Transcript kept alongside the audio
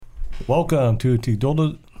Welcome to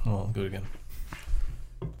T-Dolda. Oh, I'll do it again.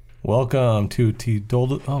 Welcome to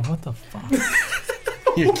T-Dolda. Oh, what the fuck?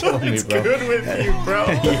 You're killing me, bro. Good with you, bro.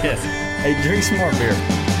 Yes. Hey, drink some more beer.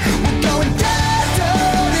 We're going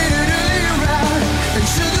down, around, and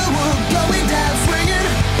sugar will going down swinging.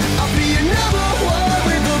 I'll be your number one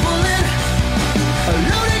with a bullet. A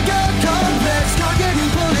loaded gun complex, target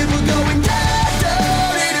and bullet. We're going down,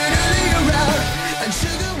 around, and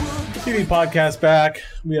sugar will go. TV podcast back.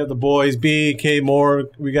 We have the boys, B, K Moore.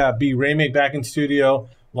 We got B Ramick back in studio.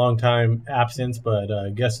 Long time absence, but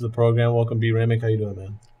guest of the program. Welcome, B Ramick. How you doing,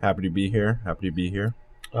 man? Happy to be here.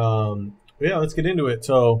 Yeah, let's get into it.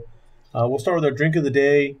 So we'll start with our drink of the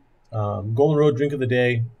day, Golden Road drink of the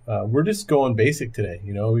day. We're just going basic today.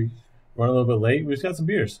 You know, we run a little bit late. We just got some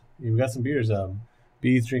beers. We got some beers.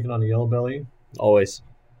 B's drinking on the Yellow Belly. Always.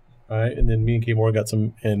 All right, and then me and K Moore got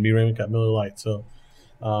some, and B Raymond got Miller Lite. So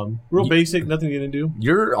real basic, nothing to get into.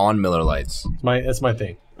 You're on Miller Lights. That's my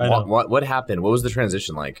thing. I know. What happened? What was the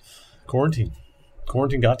transition like? Quarantine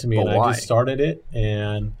got to me, But and why? I just started it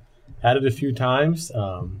and had it a few times.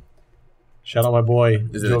 Shout out my boy.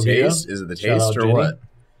 Is it Joe the Villa. taste? Is it the Shout out taste or Jenny. what?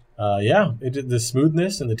 Yeah, the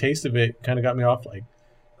smoothness and the taste of it kind of got me off like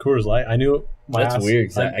Coors Light. I knew That's weird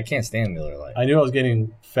because I can't stand Miller Lite. I knew I was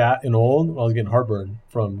getting fat and old. I was getting heartburn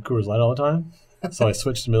from Coors Light all the time, so I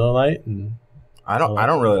switched to Miller Lite. And I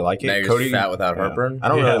don't really like it. Now you're Cody fat without heartburn? I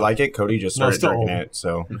don't Yeah. really like it. Cody just No, started still drinking old. it,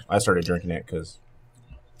 so I started drinking it because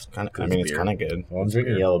it's kind of. I mean, it's beer. kind of good. Well, I'm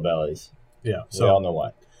drinking Yellow Bellies. yeah, We all so know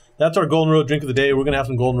why. that's our Golden Road drink of the day. We're gonna have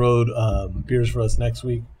some Golden Road beers for us next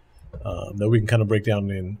week that we can kind of break down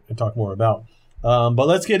and talk more about. But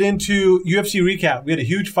let's get into UFC recap. We had a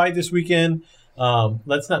huge fight this weekend.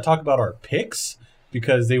 Let's not talk about our picks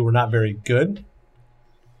because they were not very good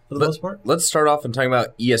for the most part. Let's start off and talking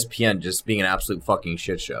about ESPN just being an absolute fucking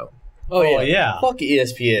shit show. Oh, yeah. Fuck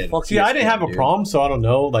ESPN. Fuck See, I didn't have a dude. problem, so I don't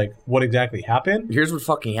know like what exactly happened. Here's what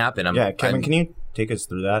fucking happened. Kevin, can you take us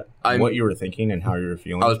through that? What you were thinking and how you were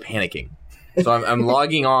feeling? I was panicking. So I'm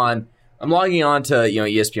logging on. I'm logging on to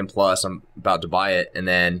ESPN Plus. I'm about to buy it, and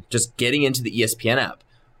then just getting into the ESPN app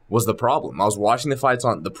was the problem. I was watching the fights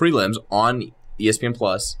on the prelims on ESPN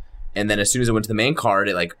Plus, and then as soon as I went to the main card,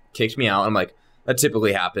 it like kicked me out. I'm like, that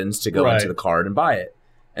typically happens to go Right. into the card and buy it,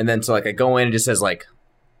 and then so like I go in and it just says like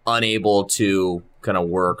unable to kind of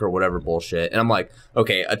work or whatever bullshit, and I'm like,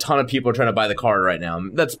 okay, a ton of people are trying to buy the card right now.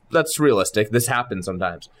 That's realistic. This happens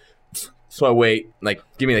sometimes. So I wait, like,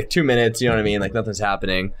 give me like 2 minutes, you know what I mean? Like, nothing's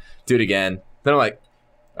happening. Do it again. Then I'm like,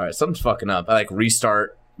 all right, something's fucking up. I like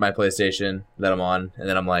restart my PlayStation that I'm on, and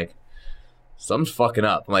then I'm like, something's fucking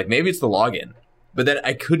up. I'm like, maybe it's the login. But then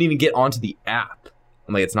I couldn't even get onto the app.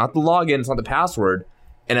 I'm like, it's not the login, it's not the password.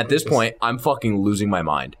 And at this point, I'm fucking losing my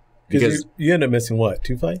mind. Because you ended up missing what,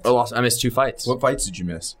 2 fights? I missed 2 fights. What fights did you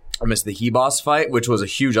miss? I missed the He-Boss fight, which was a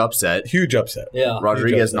huge upset. Huge upset. Yeah.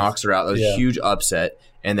 Rodriguez upset. knocks her out. That was Yeah. a huge upset.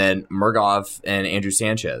 And then Murgov and Andrew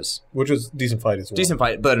Sanchez. Which was a decent fight as well. Decent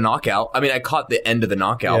fight, but a knockout. I mean, I caught the end of the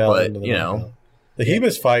knockout, Yeah, but, end of the you know, knockout. The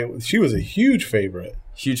Hebus fight, she was a huge favorite.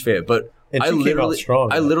 huge favorite. But And I she came out literally, strong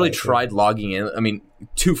in I that literally fight, too. tried logging in. I mean,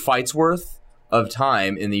 2 fights worth of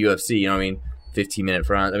time in the UFC, you know what I mean? 15-minute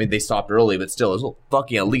front. I mean, they stopped early, but still, it was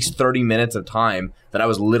fucking at least 30 minutes of time that I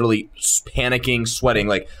was literally panicking, sweating.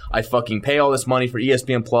 Like, I fucking pay all this money for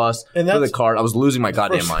ESPN Plus, And for the that's- card. I was losing my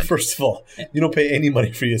goddamn mind. First of all, you don't pay any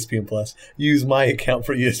money for ESPN Plus. You use my account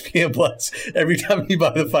for ESPN Plus every time you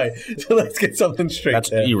buy the fight. So let's get something straight. That's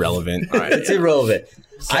there. irrelevant. It's irrelevant.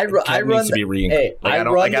 I Kevin run needs to be Hey, Like, I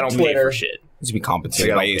run don't the pay Twitter. for shit. Needs to be Like,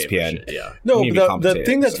 compensated I by don't pay for ESPN. shit, Yeah. No, You need to be but the compensated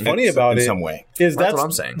thing that's in funny about in it some way. is That's what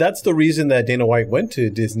I'm saying. That's the reason that Dana White went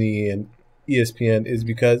to Disney and ESPN is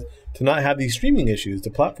because to not have these streaming issues.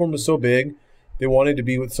 The platform was so big, they wanted to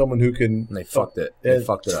be with someone who can. And they fucked it. They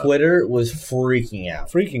fucked it up. Twitter was freaking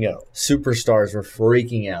out. Freaking out. Superstars were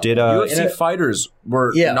freaking out. Did UFC fighters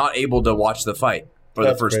were Yeah. not able to watch the fight for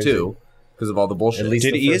That's the first crazy. 2 because of all the bullshit. At least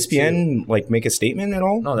did the first ESPN like make a statement at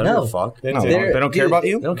all? No, they don't No. give a fuck. They No, did. they don't care about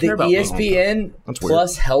you. They don't The care about me. ESPN That's weird.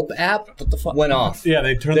 Plus Help app went off. Yeah,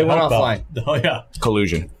 they turned They the went help offline. out. Oh yeah,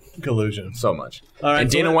 Collusion. collusion. So much. All right,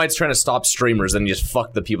 and so Dana let- White's trying to stop streamers and just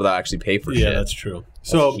fuck the people that actually pay for Yeah, shit. that's true.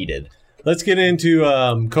 So He did. let's get into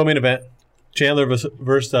co-main event: Chandler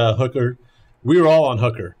versus Hooker. We were all on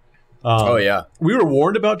Hooker. Oh, yeah. We were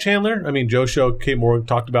warned about Chandler. I mean, Joe Show, K. Moore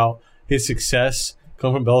talked about his success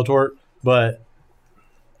coming from Bellator, but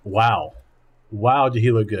wow, did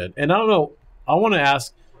he look good? And I don't know. I want to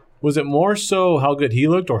ask: was it more so how good he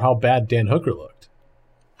looked, or how bad Dan Hooker looked?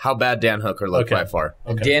 How bad Dan Hooker looked Okay. by far.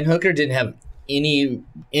 Okay. Dan Hooker didn't have any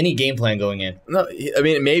game plan going in. No, I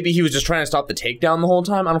mean, maybe he was just trying to stop the takedown the whole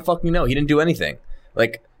time. I don't fucking know. He didn't do anything.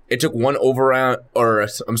 Like, it took one overround, or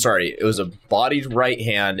I'm sorry, it was a bodied right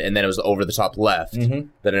hand, and then it was over the top left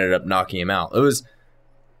that ended up knocking him out. It was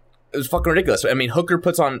fucking ridiculous. I mean, Hooker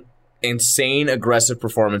puts on insane aggressive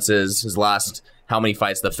performances. His last how many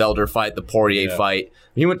fights? The Felder fight, the Poirier fight.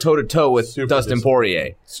 He went toe to toe with Dustin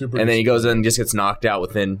Poirier, and then he goes in and just gets knocked out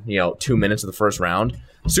within 2 minutes of the first round.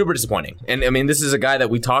 Super disappointing. And I mean, this is a guy that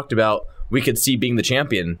we talked about. We could see being the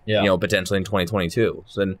champion, potentially in 2022.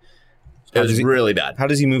 So then it was really bad. How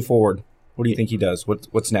does he move forward? What do you think he does?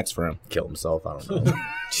 What's next for him? Kill himself. I don't know.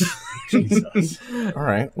 Jesus. All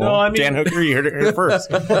right. Well, No, I mean- Dan Hooker, you heard it here first.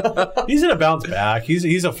 He's gonna bounce back.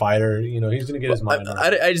 He's a fighter. He's gonna get his mind.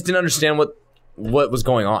 I just didn't understand what was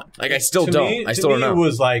going on. Like, I still To don't. me- I still don't to me, know. It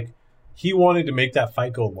was like he wanted to make that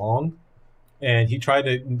fight go long, and he tried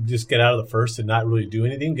to just get out of the first and not really do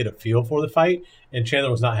anything, get a feel for the fight. And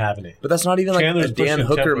Chandler was not having it. But that's not even like Chandler's a Dan pushing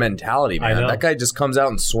Hooker tempo. mentality, I man. know. That guy just comes out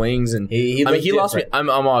and swings, and He I mean, he looked lost me. different.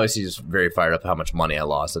 I'm obviously just very fired up how much money I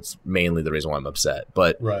lost. That's mainly the reason why I'm upset.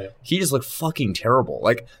 But Right. he just looked fucking terrible.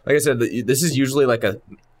 Like I said, this is usually like a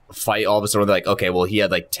fight. All of a sudden, they're like, okay, well, he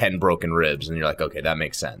had like 10 broken ribs, and you're like, okay, that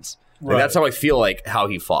makes sense. Like, Right. that's how I feel like how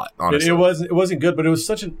he fought. Honestly, It wasn't good, but it was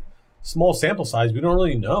such a small sample size. We don't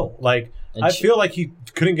really know. Like And I feel like he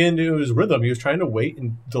couldn't get into his rhythm. He was trying to wait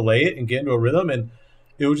and delay it and get into a rhythm, and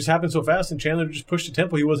it would just happen so fast. And Chandler just pushed the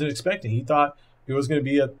tempo he wasn't expecting. He thought it was going to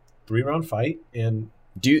be a 3-round fight, and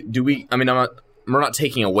do we? I mean, we're not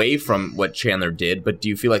taking away from what Chandler did, but do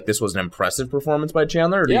you feel like this was an impressive performance by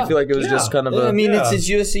Chandler, or do you Yeah. feel like it was Yeah. just kind of a? I mean, Yeah. it's his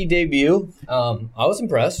UFC debut. I was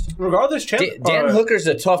impressed. regardless, Chandler Dan Hooker's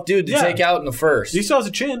a tough dude to Yeah. take out in the first. he still has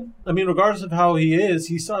a chin. I mean, regardless of how he is,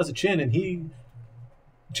 he still has a chin, and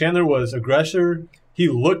Chandler was aggressor. He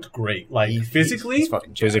looked great. Like physically, He's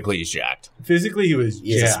fucking physically, he's jacked. physically he was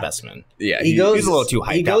He's a jacked. specimen. Yeah, He goes. he's a little too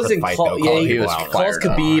hyped He out goes for the and fight, call, though, yeah, calling he people was out. calls fired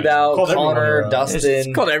up. Khabib out, Called everyone Connor, out.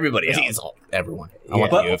 Dustin. called everybody out. He's everyone. I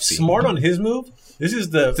want But the UFC. smart on his move. This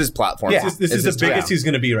is the It's his platform. this is It's the his biggest platform. he's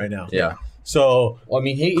going to be right now. Yeah. So Well, I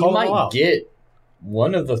mean, he Call him might out. get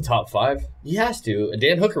one of the top 5. He has to.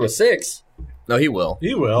 Dan Hooker was 6. No, he will.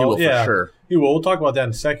 he will. He will for yeah, sure. He will. We'll talk about that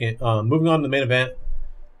in a second. Moving on to the main event.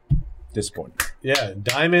 Disappointing. Yeah,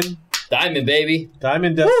 Diamond, Dustin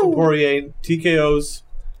Dustin Poirier, TKOs,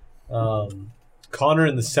 Connor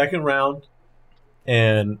in the second round,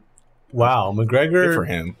 and wow, McGregor. Good for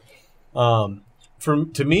him.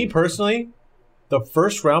 To me personally, the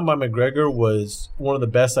first round by McGregor was one of the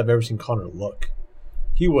best I've ever seen Connor look.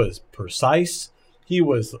 He was precise. He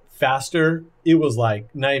was faster. It was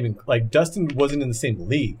like not even like Dustin wasn't in the same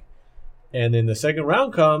league. And then the second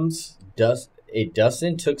round comes.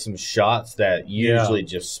 Dustin took some shots that usually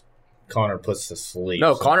just Connor puts to sleep.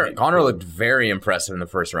 No, So Connor looked very impressive in the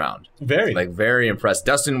first round. Very impressed.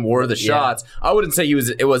 Dustin wore the shots. I wouldn't say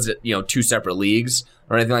it was 2 separate leagues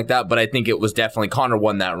or anything like that, but I think it was definitely Connor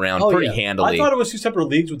won that round pretty handily. I thought it was 2 separate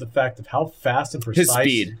leagues with the fact of how fast and precise His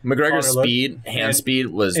speed, McGregor's Connor looked. speed, hand speed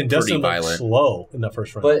was and pretty Dustin violent. looked slow in the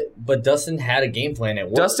first round. But Dustin had a game plan at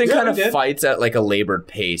work. Dustin Yeah, kind he of did. fights at like a labored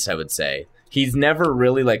pace, I would say. He's never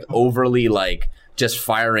really like overly like just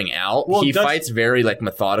firing out. Well, He fights very like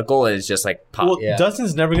methodical and it's just like pop. Well, Yeah.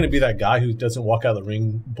 Dustin's never going to be that guy who doesn't walk out of the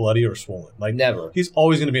ring bloody or swollen. Like Never. He's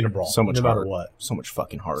always going to be in a brawl, So much no matter harder. what. So much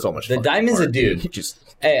fucking harder. So much The fucking Diamond's a hard, dude. Just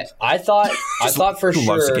Hey, I thought for who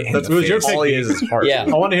loves to sure. get hit in That's the what your face. pick. All he is hard. Yeah.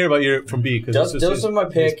 I want to hear about your from B because Those were my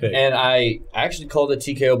pick, and I actually called it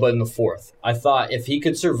TKO, but in the 4th, I thought if he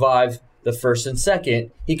could survive the first and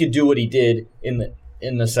second, he could do what he did in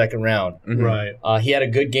the second round. right. He had a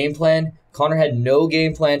good game plan. Connor had no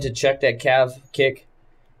game plan to check that calf kick,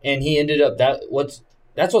 and he ended up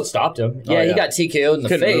that's what stopped him. Yeah, yeah. he got TKO'd in the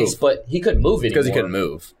Couldn't face, move. but he couldn't move anymore Because he couldn't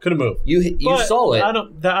move. Couldn't move. You But saw it. I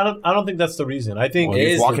don't think that's the reason. I think, well, he It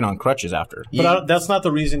was is walking on crutches after. but that's not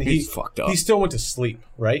the reason. He's fucked up. He still went to sleep.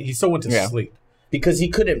 Right. He still went to Yeah. sleep. because he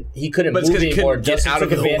couldn't But move it's because he anymore. couldn't get Dustin out of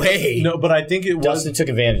took the advantage. way. No, but I think it was. Dustin took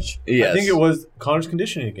advantage. Yes. I think it was Connor's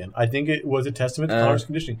conditioning again. I think it was a testament to Connor's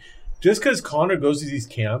conditioning. Just because Connor goes to these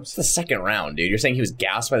camps, the second round, dude. You're saying he was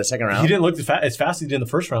gassed by the second round? he didn't look as fast as he did in the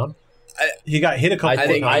first round. He got hit a couple I more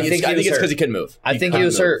think- times. I think he was it's hurt. because he couldn't move. I think he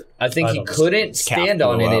was couldn't move. hurt. I think I he don't- couldn't His calf stand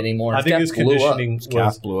on blew it up. anymore. I think His his calf blew up. conditioning His calf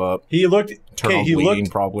was. blew up. He looked. Internal He bleeding,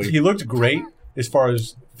 looked probably. He looked great as far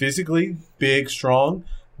as physically big, strong,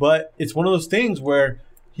 but it's one of those things where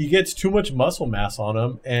he gets too much muscle mass on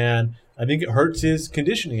him, and I think it hurts his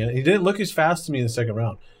conditioning. And he didn't look as fast to me in the second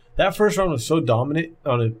round. That first round was so dominant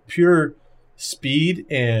on a pure speed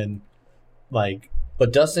and like.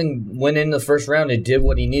 But Dustin went in the first round and did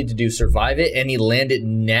what he needed to do, survive it, and he landed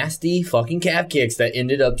nasty fucking calf kicks that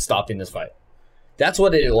ended up stopping this fight. That's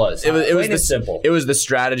what it was. It was Plain and simple. It was the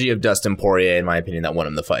strategy of Dustin Poirier, in my opinion, that won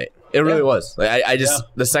him the fight. It really was. Like, I just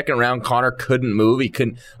the second round, Conor couldn't move. He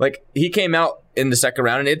couldn't he came out in the second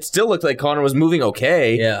round, and it still looked like Conor was moving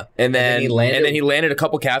okay. Yeah, and then he landed a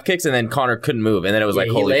couple calf kicks, and then Conor couldn't move, and then it was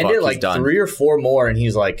like, holy fuck, he's done. He landed 3 or 4 more, and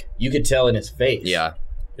he's like, you could tell in his face. Yeah.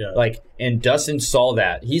 Like, and Dustin saw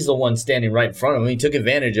that. He's the one standing right in front of him. He took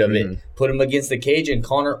advantage of it, put him against the cage, and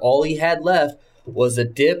Conor, all he had left was a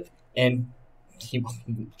dip, and he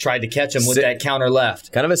tried to catch him with that counter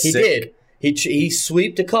left. Kind of a He did. He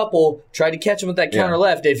sweeped a couple, tried to catch him with that counter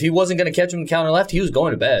left. If he wasn't going to catch him with counter left, he was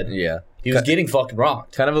going to bed. Yeah. He was getting fucking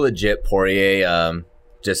rocked. Kind of a legit Poirier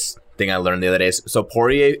just thing I learned the other day. So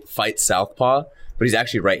Poirier fights southpaw, but he's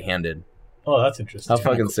actually right-handed. Oh, that's interesting. How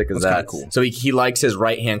fucking sick is that? Cool. So he likes his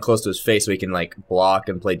right hand close to his face so he can like block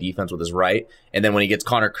and play defense with his right. And then when he gets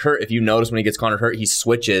Conor hurt, if you notice when he gets Conor hurt, he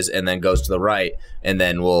switches and then goes to the right and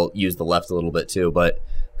then will use the left a little bit too. But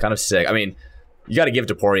kind of sick. I mean, you got to give it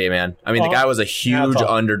to Poirier, man. I mean, the guy was a huge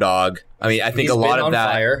underdog. I mean, I think a lot of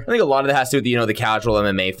that. I think a lot of that has to do with the casual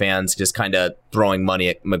MMA fans just kind of throwing money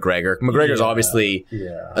at McGregor. McGregor's obviously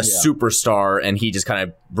a superstar, and he just kind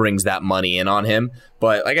of brings that money in on him.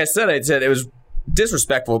 But like I said it was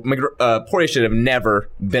disrespectful. Poirier should have never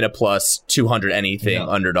been a plus 200 anything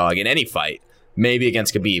underdog in any fight. Maybe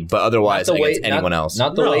against Khabib, but otherwise against anyone else.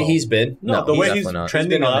 Not the way he's been. No, the way he's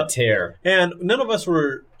trending on up. a tear. And none of us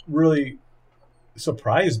were really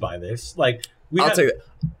surprised by this. Like, I'll tell you,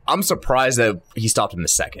 I'm surprised that he stopped him the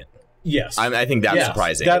second. Yes, I think that's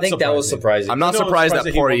surprising. I think that was surprising. I'm not surprised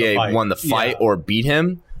that Poirier won the fight or beat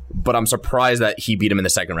him, but I'm surprised that he beat him in the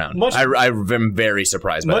second round. I'm very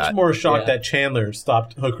surprised by that. Much more shocked that Chandler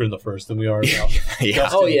stopped Hooker in the first than we are now.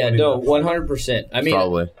 Oh yeah, no, 100%. I mean,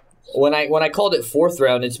 probably when I called it fourth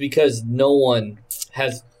round, it's because no one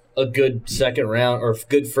has a good second round or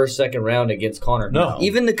good second round against Conor. No.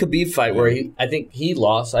 Even the Khabib fight where I think he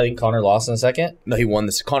lost. I think Conor lost in the second. No, he won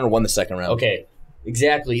this. Conor won the second round. Okay.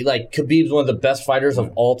 Exactly. Like, Khabib's one of the best fighters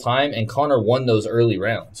of all time, and Conor won those early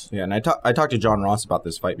rounds. Yeah, and I talked to John Ross about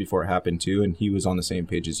this fight before it happened, too, and he was on the same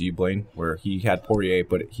page as you, Blaine, where he had Poirier,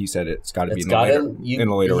 but he said it's got to be in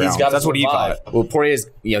the later rounds. That's what he thought. Well, Poirier's,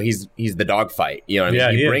 he's the dog fight. You know what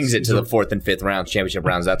I mean? He brings it to the 4th and 5th rounds, championship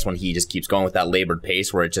rounds. That's when he just keeps going with that labored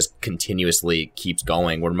pace where it just continuously keeps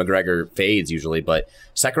going, where McGregor fades usually. But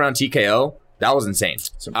second round TKO, that was insane.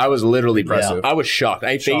 I was literally impressive. I was shocked.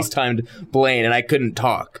 I FaceTimed Blaine, and I couldn't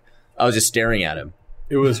talk. I was just staring at him.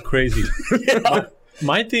 It was crazy.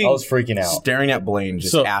 My thing, I was freaking out. Staring at Blaine,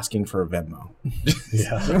 just asking for a Venmo.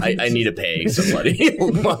 Yeah, I need to pay somebody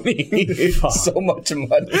money. So much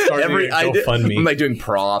money. I'm like doing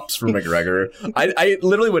props for McGregor. I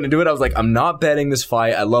literally went into it. I was like, I'm not betting this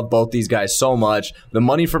fight. I love both these guys so much. The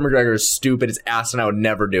money for McGregor is stupid. It's ass, and I would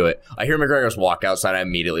never do it. I hear McGregor's walk outside. I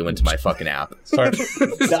immediately went to my fucking app.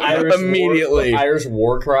 The Irish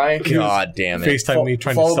war cry. God damn it. FaceTime me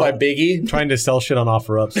trying followed to sell by Biggie. trying to sell shit on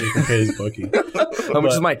OfferUp so you can pay his bookie. How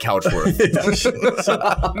much is my couch worth?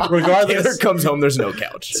 Regardless, Taylor comes home, there's no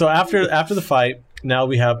couch. So after the fight, now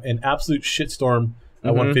we have an absolute shitstorm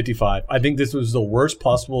at 155. I think this was the worst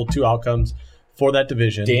possible 2 outcomes for that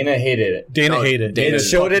division. Dana hated it. Hated it. Dana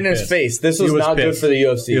showed it in his face. This was not good for the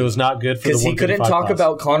UFC. It was not good for the 155 because he couldn't talk class.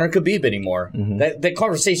 about Conor Khabib anymore. That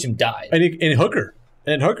conversation died. And Hooker.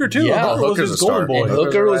 And Hooker too. Yeah, Hooker was his golden boy. And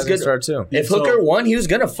Hooker was good. Start too. If Hooker won, he was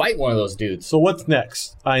going to fight one of those dudes. So what's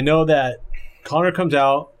next? I know that Conor comes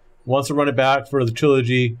out, wants to run it back for the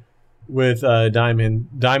trilogy with Diamond.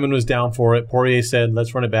 Diamond was down for it. Poirier said,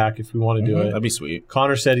 let's run it back if we want to do it. That'd be sweet.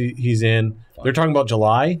 Conor said he's in. They're talking about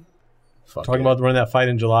July. About running that fight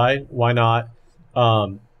in July. Why not?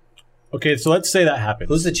 Okay, so let's say that happens.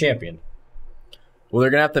 Who's the champion? Well, they're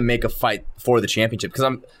going to have to make a fight for the championship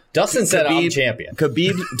because Dustin said I'm champion.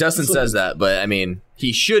 Dustin says that, but I mean,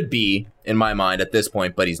 he should be, in my mind, at this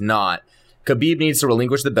point, but he's not. Khabib needs to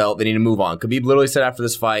relinquish the belt. They need to move on. Khabib literally said after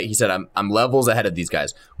this fight, he said, I'm levels ahead of these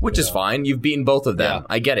guys, which is fine. You've beaten both of them.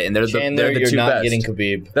 I get it. And they're the 2 you're not best. Getting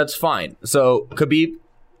Khabib. That's fine. So Khabib,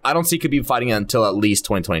 I don't see Khabib fighting until at least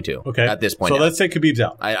 2022. Okay. At this point. So let's say Khabib's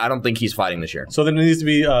out. I don't think he's fighting this year. So then it needs to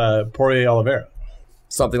be Poirier Oliveira.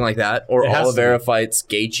 Something like that. Or Oliveira fights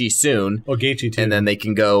Gaethje soon. Oh, Gaethje too. And then they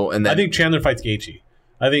can go. And then I think Chandler fights Gaethje.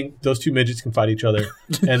 I think those 2 midgets can fight each other.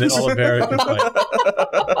 And then Oliveira can fight.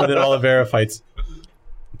 And then Oliveira fights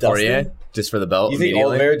Poirier just for the belt. You think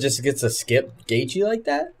Oliveira just gets to skip Gaethje like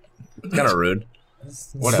that? Kind of rude.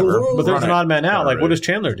 Whatever. But there's an odd man out. Like, what does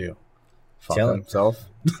Chandler do? Fuck himself.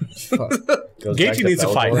 Gaethje needs to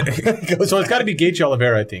fight. So it's got to be Gaethje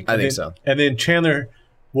Oliveira, I think. I think so. And then Chandler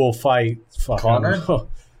will fight Conor?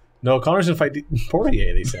 No, Connor's going to fight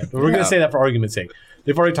Poirier, they said. But we're going to say that for argument's sake.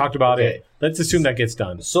 They've already talked about it. Let's assume that gets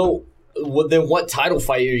done. So then what title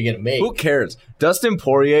fight are you going to make? Who cares? Dustin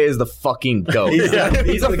Poirier is the fucking GOAT.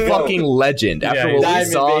 He's a fucking legend. After what we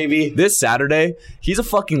saw this Saturday, he's a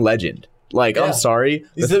fucking legend. Like, I'm sorry.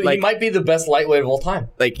 He might be the best lightweight of all time.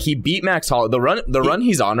 Like, he beat Max Holloway. The run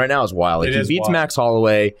he's on right now is wild. Like, he beats Max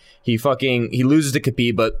Holloway. He loses to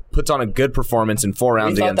Khabib, but puts on a good performance in 4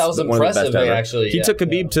 rounds against that was one of the best ever. Actually, he took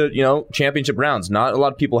Khabib to, championship rounds. Not a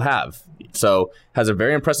lot of people have. So, has a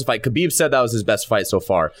very impressive fight. Khabib said that was his best fight so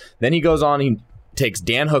far. Then he goes on, he takes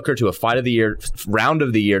Dan Hooker to a fight of the year, round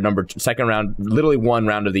of the year, second round, literally 1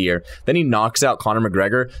 round of the year. Then he knocks out Conor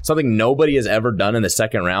McGregor, something nobody has ever done in the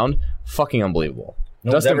second round. Fucking unbelievable.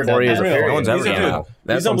 Dustin Poirier is a no one's ever done.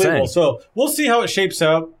 That's what I'm saying. So we'll see how it shapes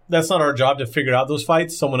up. That's not our job to figure out those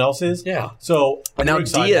fights. Someone else's. Yeah. So now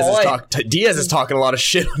Diaz is talking a lot of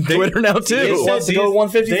shit on Twitter now too. He wants to go to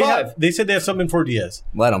 155. They said they have something for Diaz.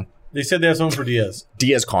 Let him. They said they have something for Diaz.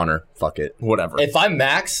 Diaz Conor. Fuck it. Whatever. If I'm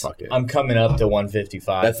Max, I'm coming up to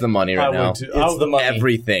 155. That's the money right now. It's the money.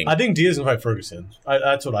 Everything. I think Diaz is going to fight Ferguson.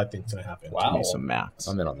 That's what I think is going to happen. Wow. Give me some Max.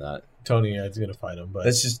 I'm in on that. Tony is going to fight him. But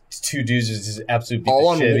that's just 2 dudes who just absolutely beat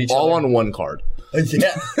all the shit of each other. All on one card.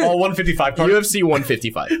 Yeah. All 155 card. UFC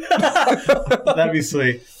 155. That'd be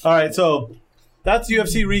sweet. All right, so that's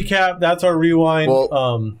UFC recap. That's our rewind.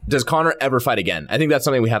 Well, does Conor ever fight again? I think that's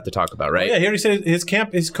something we have to talk about, right? Yeah, he already said his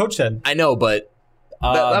coach said. I know, but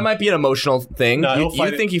that might be an emotional thing. No,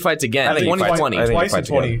 you think he fights again? I think 2020. Twice in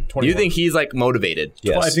 2020. You think he's like motivated?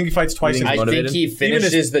 Yes. I think he fights twice. I think he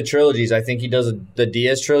finishes the trilogies. I think he does the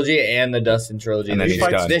Diaz trilogy and the Dustin trilogy. And then he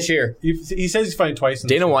fights this year. He says he's fighting twice.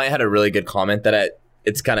 Dana White had a really good comment that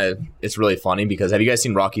it's really funny because have you guys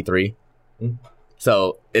seen Rocky 3?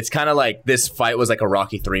 So it's kind of like this fight was like a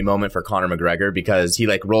Rocky 3 moment for Conor McGregor because he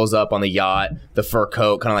like rolls up on the yacht, the fur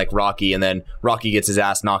coat, kind of like Rocky, and then Rocky gets his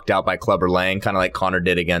ass knocked out by Clubber Lang, kind of like Conor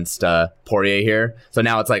did against Poirier here. So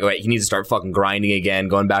now it's like, wait, he needs to start fucking grinding again,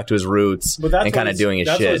 going back to his roots, and kind of doing his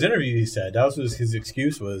shit. That's what his interview he said. That was his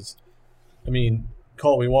excuse was, I mean,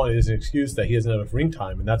 call it what we want is an excuse that he doesn't have enough ring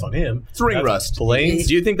time, and that's on him. It's ring rust. Do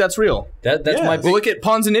you think that's real? That's my big, well, look at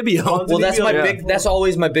Ponzinibbio. Well, that's my big. That's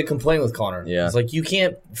always my big complaint with Conor. Yeah, it's like you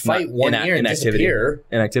can't fight 1 year and disappear.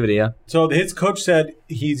 Inactivity, yeah. So his coach said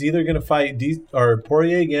he's either going to fight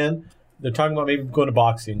Poirier again. They're talking about maybe going to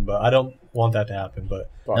boxing, but I don't want that to happen. But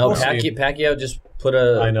no, Pacquiao just put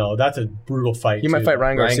a. I know that's a brutal fight. He might fight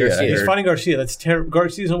Ryan Garcia. He's fighting Garcia. That's terrible.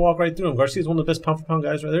 Garcia's gonna walk right through him. Garcia's one of the best pound for pound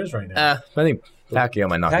guys there is right now. I think Pacquiao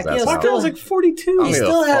might knock his ass out. Pacquiao's like 42. He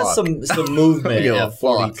still has some movement at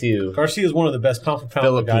 42. Garcia's one of the best pound for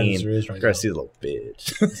pound guys there is right now. Garcia's a little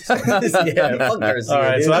bitch. Yeah, fuck Garcia. All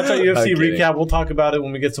right, so that's our UFC recap. We'll talk about it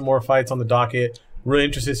when we get some more fights on the docket. Really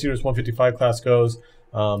interested to see where this 155 class goes.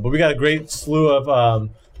 But we got a great slew of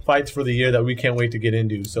fights for the year that we can't wait to get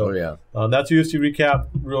into. So that's UFC recap.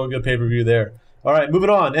 Real good pay-per-view there. All right, moving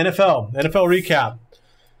on. NFL recap.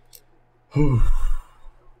 We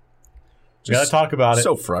got to talk about it.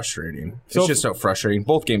 So frustrating. It's just so frustrating.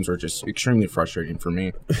 Both games were just extremely frustrating for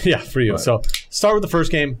me. Yeah, for you. But. So start with the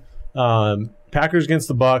first game. Packers against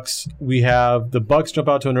the Bucks. We have the Bucks jump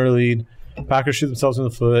out to an early lead. Packers shoot themselves in the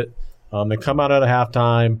foot. They come out at a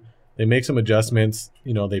halftime. They make some adjustments.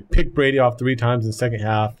 They pick Brady off 3 times in the second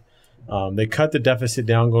half. They cut the deficit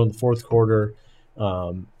down going to the fourth quarter.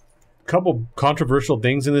 Couple controversial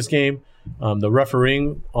things in this game. The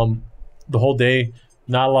refereeing the whole day,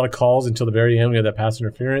 not a lot of calls until the very end. We had that pass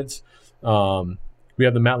interference. We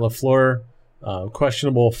have the Matt LaFleur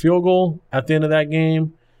questionable field goal at the end of that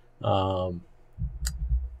game.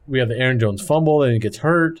 We have the Aaron Jones fumble and he gets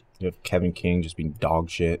hurt. You have Kevin King just being dog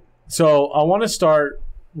shit. So I want to start.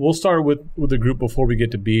 We'll start with the group before we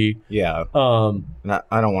get to B. Yeah. And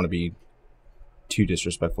I don't want to be too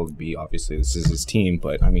disrespectful to B. Obviously, this is his team.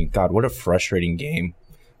 But, I mean, God, what a frustrating game.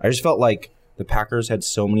 I just felt like the Packers had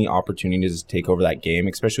so many opportunities to take over that game,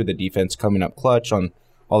 especially with the defense coming up clutch on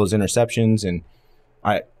all those interceptions. And,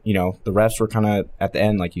 the refs were kind of at the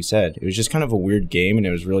end, like you said. It was just kind of a weird game, and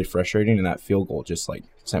it was really frustrating. And that field goal just,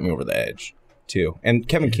 sent me over the edge, too. And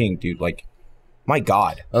Kevin King, dude, my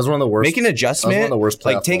God. That was one of the worst. Make an adjustment. That was one of the worst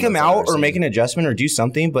take him out or make an adjustment or do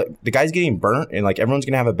something. But the guy's getting burnt and everyone's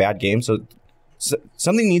going to have a bad game. So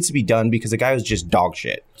something needs to be done because the guy was just dog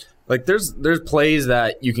shit. There's plays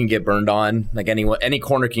that you can get burned on. Any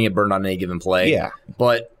corner can get burned on any given play. Yeah.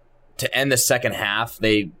 But to end the second half,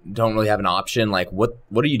 they don't really have an option. What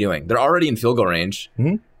are you doing? They're already in field goal range.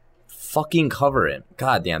 Mm-hmm. Fucking cover it.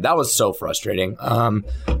 God damn. That was so frustrating.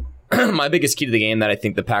 My biggest key to the game that I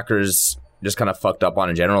think the Packers just kind of fucked up on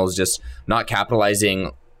in general is just not capitalizing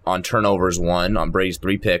on turnovers, one, on Brady's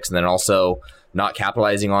 3 picks, and then also not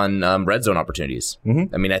capitalizing on red zone opportunities.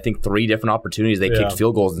 I mean, I think 3 different opportunities they kicked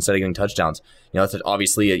field goals instead of getting touchdowns. That's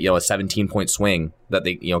obviously a 17-point swing that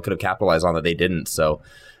they could have capitalized on that they didn't. So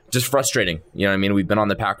just frustrating. You know what I mean? We've been on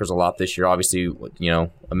the Packers a lot this year. Obviously,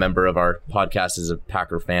 a member of our podcast is a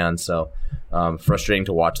Packer fan, so frustrating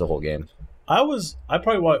to watch the whole game. I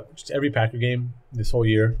probably watched every Packer game this whole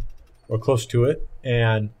year, or close to it,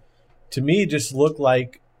 and to me, it just looked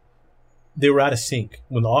like they were out of sync.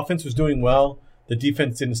 When the offense was doing well, the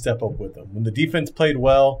defense didn't step up with them. When the defense played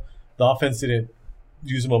well, the offense didn't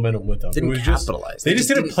use the momentum with them. Didn't capitalize. They just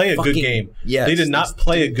didn't play a good game. Yes, they did not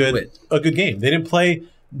play a good game. They didn't play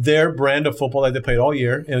their brand of football that they played all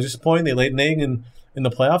year. And it was disappointing. They laid an egg in the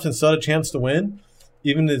playoffs and still had a chance to win,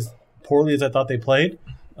 even as poorly as I thought they played.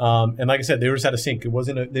 And like I said, they were just out of sync.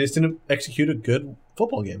 They just didn't execute a good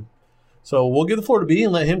football game. So we'll give the floor to B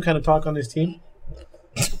and let him kind of talk on his team.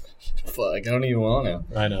 Fuck, I don't even want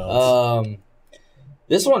to. I know.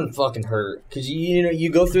 This one fucking hurt because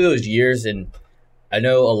you go through those years, and I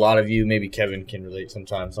know a lot of you, maybe Kevin can relate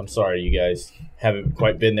sometimes. I'm sorry, you guys haven't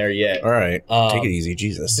quite been there yet. All right, take it easy,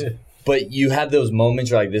 Jesus. But you have those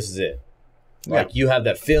moments where like, this is it. Like you have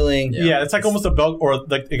that feeling. Yeah, it's like almost a belt, or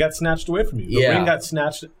like it got snatched away from you. The ring got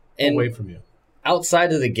snatched away from you.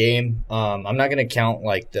 Outside of the game, I'm not going to count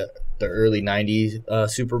like the early 90s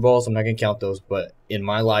Super Bowls. I'm not going to count those, but in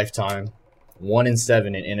my lifetime,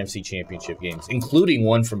 1-7 in NFC Championship games, including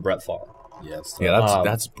one from Brett Favre.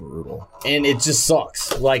 That's brutal. And it just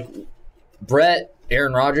sucks. Like,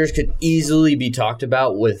 Aaron Rodgers could easily be talked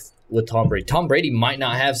about with Tom Brady. Tom Brady might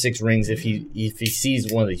not have 6 rings if he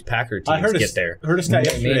sees one of these Packer teams get there. I heard a stat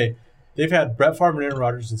yesterday. They've had Brett Favre and Aaron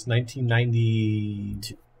Rodgers since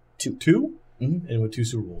 1992, and with 2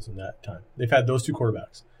 Super Bowls in that time. They've had those 2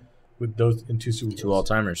 quarterbacks with those in 2 Super Bowls. 2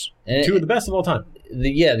 all-timers. 2 of the best of all time.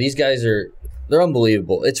 These guys they're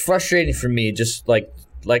unbelievable. It's frustrating for me, just like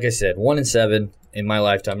I said, 1-7 in my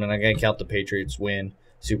lifetime, and I'm going to count the Patriots win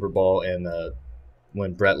Super Bowl and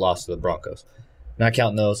when Brett lost to the Broncos. Not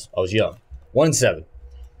counting those, I was young. 1-7.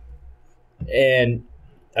 And,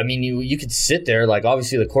 I mean, you could sit there, like,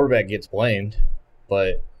 obviously the quarterback gets blamed,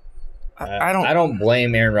 but I don't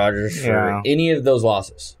blame Aaron Rodgers for any of those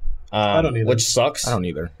losses. I don't either. Which sucks. I don't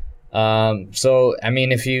either. So, I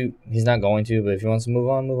mean, he's not going to, but if he wants to move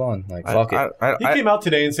on. Like, fuck it. He came out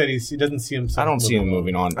today and said he doesn't see himself. I don't see him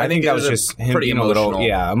moving on. I think that was just him pretty being emotional.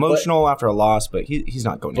 Emotional after a loss, but he's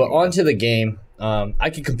not going to. But on to the game.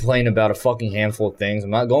 I could complain about a fucking handful of things.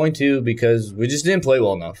 I'm not going to because we just didn't play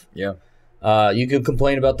well enough. Yeah. You could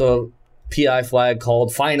complain about the PI flag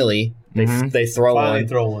called. Finally, they throw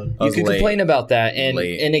one. You could complain about that, and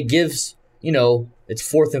it gives it's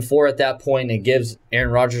 4th and 4 at that point, and it gives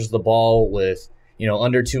Aaron Rodgers the ball with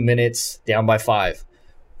under 2 minutes, down by 5.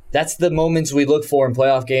 That's the moments we look for in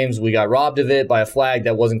playoff games. We got robbed of it by a flag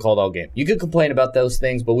that wasn't called all game. You could complain about those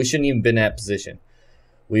things, but we shouldn't even been in that position.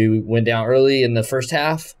 We went down early in the first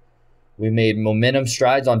half. We made momentum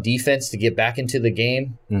strides on defense to get back into the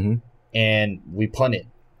game, and we punted.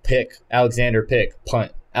 Pick, Alexander pick,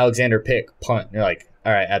 punt. Alexander pick, punt. And you're like,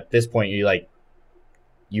 all right, at this point,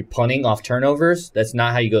 you're punting off turnovers. That's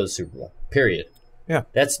not how you go to the Super Bowl, period. Yeah.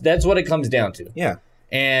 That's what it comes down to. Yeah.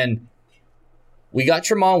 And we got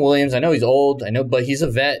Tramon Williams. I know he's old. I know, but he's a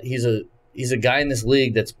vet. He's a guy in this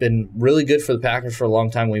league that's been really good for the Packers for a long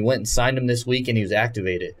time. We went and signed him this week, and he was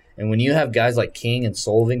activated. And when you have guys like King and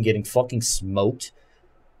Sullivan getting fucking smoked,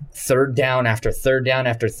 3rd down after 3rd down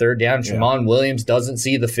after 3rd down, Tramon Williams doesn't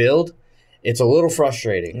see the field, it's a little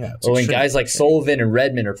frustrating. Yeah, but when guys like Sullivan and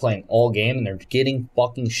Redmond are playing all game and they're getting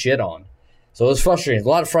fucking shit on. So it was frustrating. A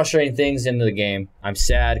lot of frustrating things into the game. I'm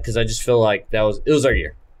sad because I just feel like it was our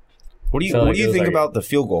year. What do you think about the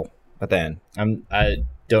field goal at the end? I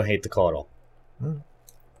don't hate the call at all.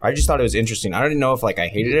 I just thought it was interesting. I didn't know if I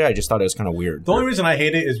hated it. I just thought it was kind of weird. The only reason I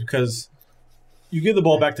hate it is because you give the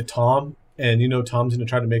ball back to Tom, and Tom's going to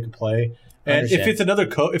try to make a play. And if it's another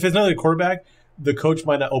quarterback, the coach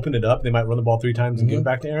might not open it up. They might run the ball 3 times and give it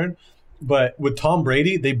back to Aaron. But with Tom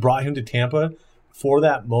Brady, they brought him to Tampa for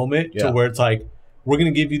that moment to where it's like, we're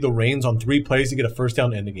going to give you the reins on 3 plays to get a first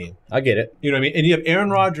down to end the game. I get it. You know what I mean? And you have Aaron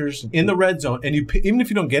Rodgers in the red zone, and even if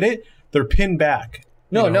you don't get it, they're pinned back.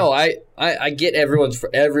 No, I get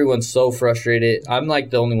everyone's so frustrated. I'm like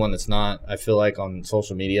the only one that's not, I feel like, on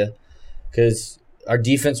social media, because our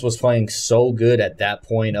defense was playing so good at that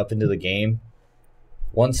point up into the game.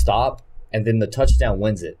 One stop, and then the touchdown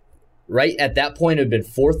wins it. Right at that point, it had been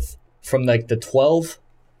 4th from the 12,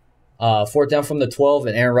 4th down from the 12,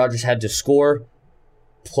 and Aaron Rodgers had to score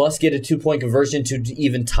plus get a 2-point conversion to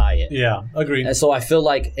even tie it. Yeah, agreed. And so I feel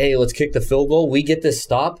like, hey, let's kick the field goal. We get this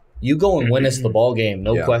stop. You go and win us the ball game,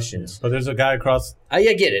 no questions. But there's a guy across. I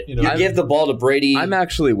get it. You give the ball to Brady. I'm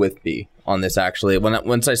actually with B on this. Actually,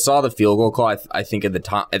 once I saw the field goal call, I think at the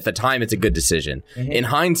time it's a good decision. In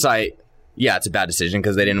hindsight, yeah, it's a bad decision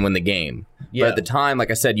because they didn't win the game. Yeah. But at the time,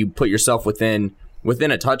 like I said, you put yourself within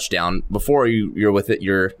a touchdown. Before you're with it,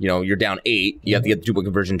 you're down 8. You have to get the 2-point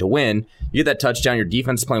conversion to win. You get that touchdown. Your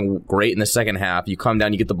defense is playing great in the second half. You come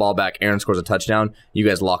down, you get the ball back. Aaron scores a touchdown. You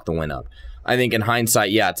guys lock the win up. I think in hindsight,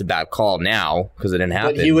 yeah, it's a bad call now because it didn't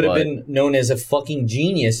happen. But he would have been known as a fucking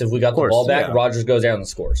genius if we got the ball back. Yeah. Rodgers goes down and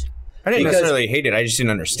scores. I didn't Because necessarily hate it. I just didn't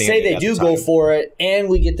understand. Say it they at do the go time. for it, and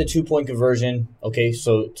we get the 2-point conversion. Okay,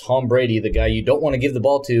 so Tom Brady, the guy you don't want to give the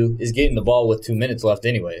ball to, is getting the ball with 2 minutes left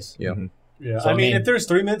anyways. Yeah. Yeah, So, I mean, if there's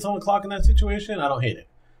 3 minutes on the clock in that situation, I don't hate it.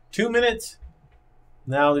 2 minutes,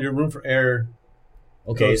 now your room for error.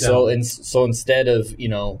 Okay, goes so down. so instead of,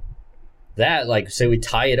 that, like, say we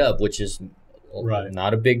tie it up, which is Right.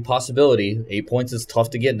 not a big possibility. 8 points is tough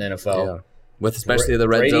to get in the NFL. Yeah. With especially the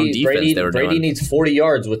red zone defense they were Brady doing. needs 40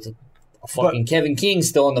 yards with fucking Kevin King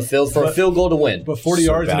still on the field for a field goal to win. But 40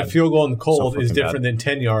 So yards and a bad. field goal in the cold So is freaking different than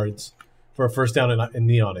 10 yards for a first down and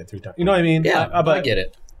knee on it 3 times. You know what I mean? Yeah, I get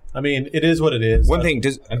it. I mean, it is what it is. One thing,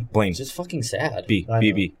 does Blaine It's just fucking sad. I know.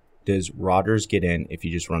 B, does Rodgers get in if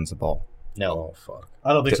he just runs the ball? No. Fuck.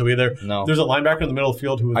 I don't think so either. No. There's a linebacker in the middle of the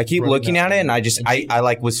field who was I keep running looking that at it, play. and I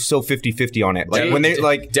like was so 50-50 on it. Like when they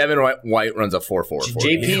like, Devin White runs a 4.4.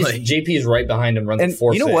 JP's right behind him, runs and a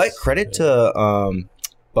 4.6. you know what? Credit to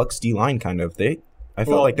Bucks D line, kind of. I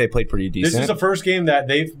felt like they played pretty decent. This is the first game that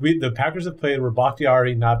the Packers have played where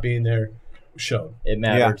Bakhtiari not being there showed. It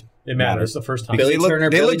mattered. It matters. It's the first time. Billy they looked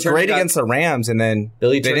Turner great got- against the Rams, and then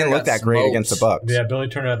Billy they Turner didn't look got that great smoked. against the Bucks. Yeah, Billy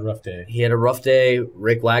Turner had a rough day. He had a rough day.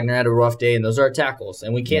 Rick Wagner had a rough day, and those are our tackles.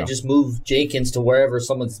 And we can't just move Jenkins to wherever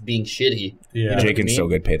someone's being shitty. Yeah. Jenkins so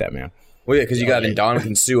good. Pay that man. Well, yeah, because you got Okay.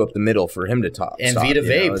 Ndamukong Suh up the middle for him to top. And stop, Vita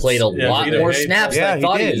Vea it's- played a Yeah, lot Vita more Vea snaps Yeah, than I he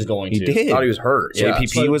thought did. he was going He to. did. Thought he was hurt. Yeah.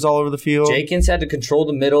 JPP was all over the field. Jenkins had to control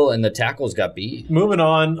the middle, and the tackles got beat. Moving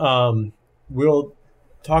on, we'll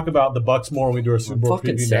talk about the Bucks more when we do our Super Bowl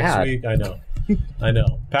fucking preview sad. next week. I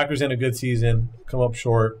know. Packers in a good season, come up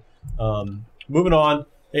short. Moving on,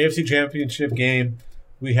 AFC Championship game.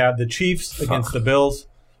 We have the Chiefs against the Bills.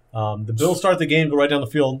 The Bills start the game, go right down the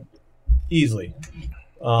field easily.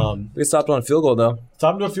 They stopped on a field goal, though.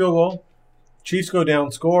 Stop to a field goal. Chiefs go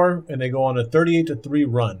down, score, and they go on a 38-3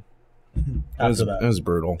 run. After that, It was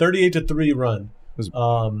brutal. 38-3 run.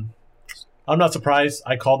 I'm not surprised.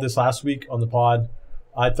 I called this last week on the pod.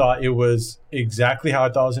 I thought it was exactly how I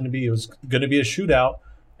thought it was going to be. It was going to be a shootout,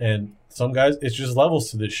 and some guys, it's just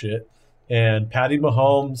levels to this shit. And Patty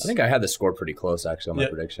Mahomes, I think I had the score pretty close, actually, on my Yeah.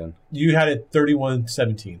 prediction. you had it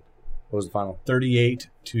 31-17, What was the final? 38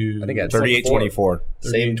 to I think I had 38-24.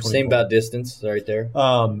 Same 38-24. about distance right there.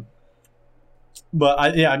 But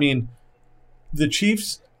I mean, the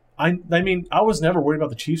Chiefs. I mean, I was never worried about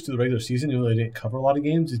the Chiefs through the regular season, even though they didn't cover a lot of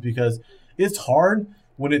games, is because it's hard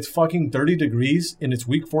when it's fucking 30 degrees and it's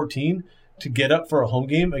week 14 to get up for a home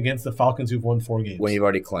game against the Falcons who've won 4 games. When you've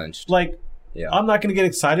already clinched. Like, Yeah. I'm not going to get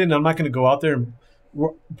excited, and I'm not going to go out there and we're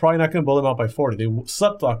probably not going to blow them out by 40. They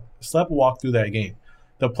slept walk through that game.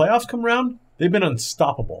 The playoffs come around, they've been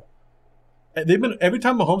unstoppable. Every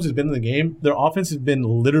time Mahomes has been in the game, their offense has been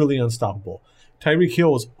literally unstoppable. Tyreek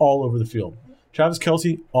Hill was all over the field. Travis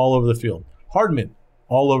Kelce, all over the field. Hardman,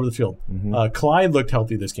 all over the field. Clyde looked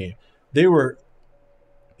healthy this game. They were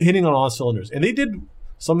hitting on all cylinders. And they did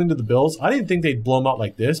something to the Bills. I didn't think they'd blow them out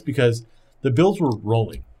like this because the Bills were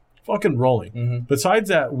rolling. Fucking rolling. Besides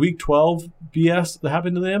that week 12 BS that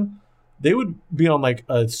happened to them, they would be on like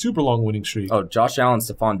a super long winning streak. Oh, Josh Allen,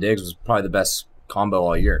 Stephon Diggs was probably the best combo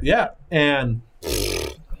all year. Yeah. And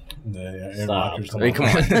Aaron Stop. Rodgers, I mean, come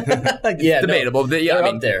on. Yeah, Debatable. But yeah, they're I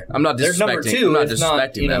mean, up there. I'm not They're number disrespecting. 2, I'm not if not,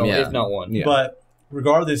 disrespecting them. Yeah. if not 1. Yeah. But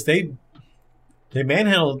regardless, they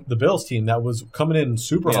manhandled the Bills team that was coming in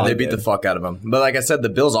super hot. They beat the fuck out of them. But like I said, the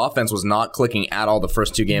Bills' offense was not clicking at all the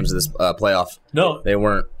first 2 games of this playoff. No, They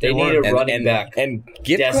weren't. They need a running back. And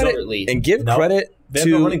give Desperately. credit. And give No, credit they have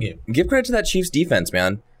to no running game. Give credit to that Chiefs defense,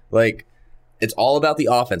 man. Like, it's all about the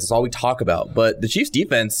offense. It's all we talk about. But the Chiefs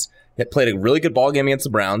defense played a really good ball game against the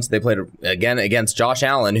Browns. They played again against Josh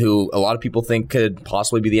Allen, who a lot of people think could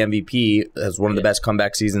possibly be the MVP, as one of the best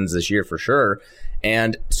comeback seasons this year for sure.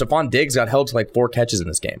 And Stephon Diggs got held to like 4 catches in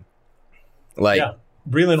this game. Like, yeah.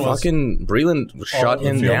 Breland was fucking Breland shut over the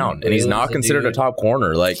him field. down, and he's Breland's not a considered a dude. top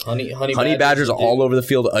corner. Like Honey Badgers Badger's a all dude. over the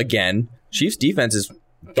field again. Chiefs defense is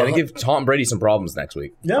Gonna give Tom Brady some problems next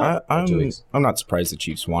week. Yeah. I'm not surprised the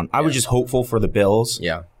Chiefs won. I was just hopeful for the Bills.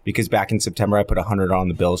 Yeah. Because back in September, I put 100 on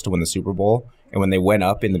the Bills to win the Super Bowl. And when they went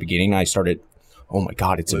up in the beginning, I started, oh my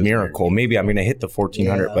God, it's a miracle. Maybe I'm going to hit the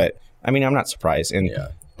 1,400. Yeah. But, I mean, I'm not surprised. And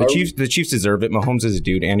the Chiefs deserve it. Mahomes is a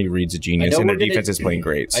dude. Andy Reid's a genius. And their defense is playing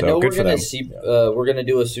great. So good for them. We're going to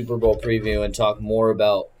do a Super Bowl preview and talk more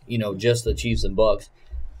about, just the Chiefs and Bucks.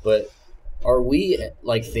 But are we,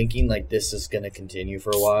 thinking, this is going to continue for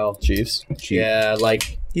a while? Chiefs?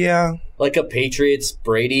 Yeah, like a Patriots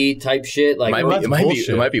Brady type shit.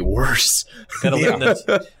 It might be worse. Gotta live in this.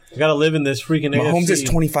 Gotta live in this freaking Mahomes AFC. is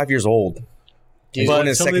 25 years old. He's won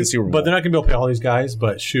his second Super Bowl. But they're not gonna be able to play all these guys.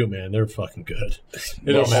 But shoot, man, they're fucking good.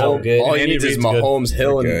 It don't so matter. good. All he Andy needs is Reid's good. Mahomes,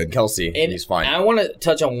 Hill, and Good. Kelsey, and he's fine. I want to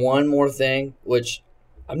touch on one more thing, which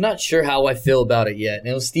I'm not sure how I feel about it yet. And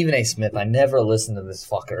it was Stephen A. Smith. I never listened to this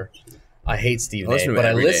fucker. I hate Stephen A. But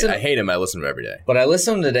I listen. I hate him. I listen to him every day. But I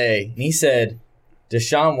listened today, and he said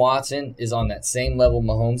Deshaun Watson is on that same level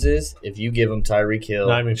Mahomes is if you give him Tyreek Hill,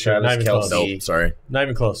 Not even sure. Not Travis even close. Kelce. Nope, sorry. Not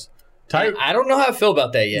even close. I don't know how I feel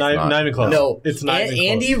about that yet. Not even close. No, it's not even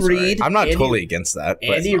Andy close. Reid. I'm not totally against that.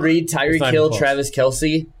 But Andy Reid, It's Tyreek not Hill, even close. Travis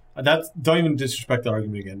Kelce. Don't even disrespect the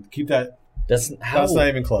argument again. Keep that. That's how. That's not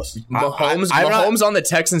even close. Mahomes on the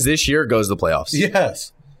Texans this year goes to the playoffs.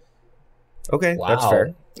 Yes. Okay, Wow. that's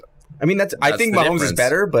fair. I mean, I think the Mahomes is difference.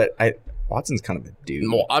 better, but Watson's kind of a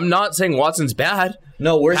dude. Well, I'm not saying Watson's bad.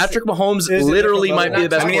 No, we're Patrick Mahomes Is it literally different might be the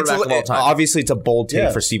best I mean, quarterback of all time. obviously it's a bold take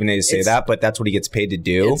Yes. for Stephen A. to say It's- that, but that's what he gets paid to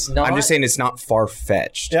do. It's not- I'm just saying it's not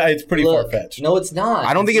far-fetched. Yeah, it's pretty Look, far fetched. No, it's not.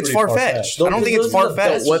 I don't think it's pretty far-fetched. far-fetched. I don't think it's Those are the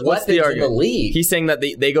far-fetched. best What's weapons the in argument? the league. He's saying that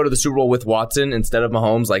they go to the Super Bowl with Watson instead of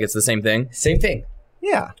Mahomes. Like it's the same thing. Same thing.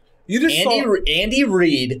 Yeah. You just saw. Andy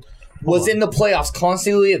Reid was in the playoffs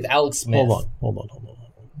constantly with Alex Smith. Hold on.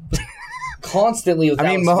 Constantly with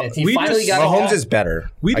I mean, Alex Smith. He we finally just- got Mahomes it. is better.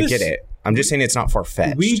 We I just- get it. I'm just saying it's not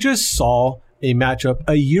far-fetched. We just saw a matchup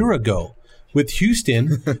a year ago with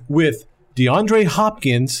Houston with DeAndre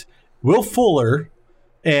Hopkins, Will Fuller,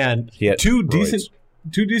 and He had two roids.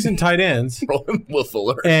 decent tight ends, Will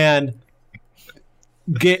Fuller. and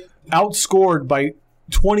get outscored by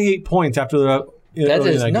 28 points after the That early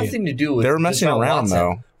in has that nothing game. to do with. They were messing Deshaun around, Watson.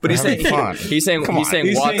 though. But he's They're saying having fun. he's saying Come on.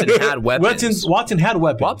 Watson had weapons. Watson had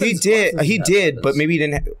weapons. He did, but maybe he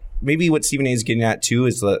didn't. Maybe what Stephen A. is getting at too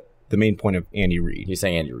is the main point of Andy Reid. He's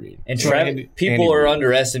saying Andy Reid. And Andy people are Reid.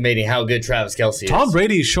 underestimating how good Travis Kelce is. Tom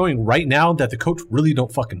Brady is showing right now that the coach really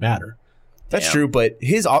don't fucking matter. That's Damn. true, but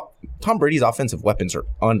Tom Brady's offensive weapons are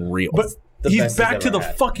unreal. But The he's best back he's to ever the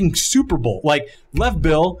had. fucking Super Bowl. Like, left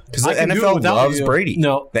Bill. because the I can do it NFL without loves you. Brady.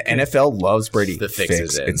 No. The NFL loves Brady. The fix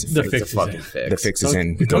is in. It's The fix. fix It's is a fucking in. fix. The fix is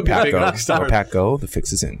in. Go Don't get Pack big go. rock star. Go Pack go. The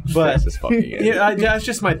fix is in. But Fix is fucking in. yeah, it's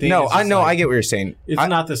just my thing. No, It's I just know. like, I get what you're saying. It's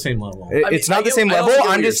not the same level. It's I not the get- same I also level. get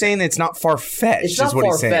what I'm you're just saying it's not far fetched. It's not is what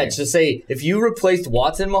he's saying. far-fetched to say if you replaced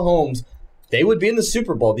Watson and Mahomes, they would be in the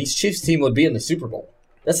Super Bowl. These Chiefs team would be in the Super Bowl.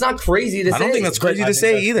 That's not crazy to say. I don't think that's crazy I to think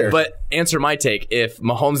say that's either. But answer my take: if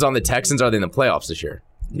Mahomes on the Texans, are they in the playoffs this year?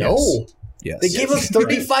 No. Yes. They gave us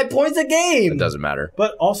 35 points a game. It doesn't matter.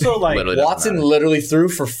 But also, like, Literally doesn't Watson matter. literally threw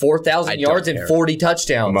for 4,000 I yards don't and care. 40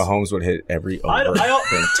 touchdowns. Mahomes would hit every over I-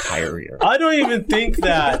 the entire year. I don't even think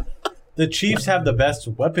that the Chiefs have the best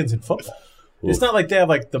weapons in football. It's not like they have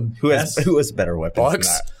like the Who has best. better weapons?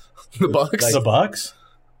 Bucks. The Bucks. The Bucks?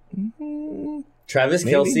 Travis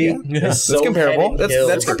Maybe, Kelce yeah. is so That's comparable. head and That's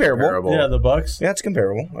heels. comparable. Yeah, the Bucks. Yeah, it's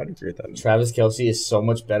comparable. I'd agree with that. Travis Kelce is so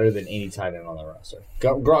much better than any tight end on the roster.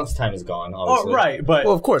 Gronk's time is gone, obviously. Oh, right, but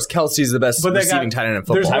Well, of course, Kelsey's the best But they receiving got- tight end in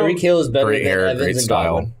there's football. no- Tyreek Hill is better Great than hair, Evans great and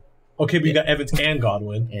style. Godwin. okay, but you got Evans and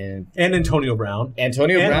Godwin And and Antonio Brown.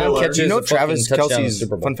 Antonio And Brown Miller. catches You know a fucking Travis touchdown in the Kelsey's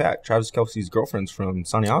Super Bowl. fun fact. Travis Kelsey's girlfriend's from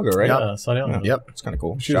Santiago, right? Yeah, Sonny Allen. Yep. It's kind of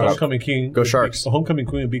cool. She's Shout a out, homecoming king. Go Sharks. A homecoming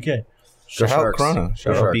queen of BK. shout out Sharks. Corona.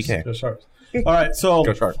 Shout Go out Sharks. BK. Go Sharks. All right, so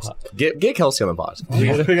Go Sharks. Get Kelsey on the pod. we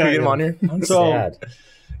Can we get him on here? I'm So- sad.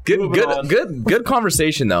 Moving on. Good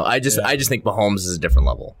conversation though. I just think Mahomes is a different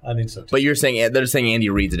level. I think so too. But they're saying Andy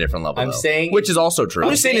Reid's a different level. I'm though, saying- which is also true. I'm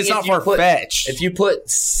just saying it's If not you far put- fetched. If you put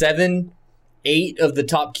 7, 8 of the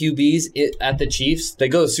top QBs at the Chiefs, they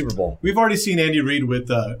go to the Super Bowl. We've already seen Andy Reid with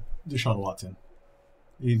Deshaun Watson.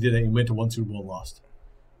 He went to one Super Bowl and lost.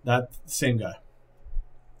 That same guy.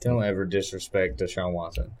 Don't ever disrespect Deshaun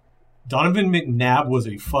Watson. Donovan McNabb was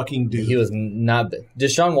a fucking dude. He was not.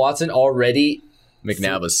 Deshaun Watson already.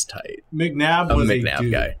 McNabb was tight. McNabb I'm was a a McNabb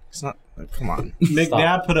dude. guy. It's not. Come on.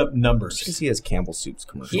 McNabb put up numbers. Because he has Campbell Soup's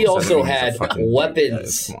commercials. He also doesn't mean he's a had fucking dude, weapons.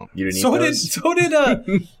 guys. Come on. You didn't eat So those?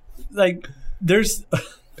 did like there's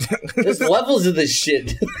There's levels of this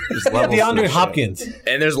shit. There's Yeah, levels to DeAndre this shit. Hopkins.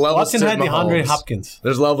 And there's levels Watson to had DeAndre Mahomes. Hopkins.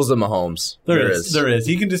 There's levels of Mahomes. There is.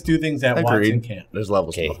 He can just do things that Watson Agreed. can't. There's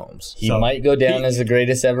levels Okay. to Mahomes. He So- might go down as the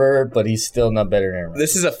greatest ever, but he's still not better than Aaron Rodgers.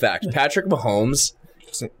 This is a fact. Patrick Mahomes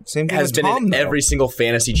Same thing has as been Tom, in though. every single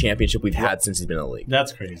fantasy championship we've had since he's been in the league.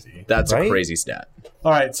 That's crazy. That's a Right? crazy stat.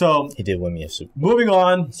 All right, so He did win me a Super moving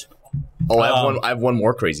on. Oh, I have one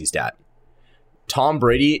more crazy stat. Tom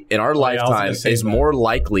Brady in our I was gonna lifetime say is that. more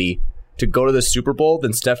likely to go to the Super Bowl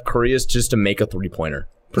than Steph Curry is just to make a 3-pointer,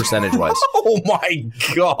 percentage-wise. Oh my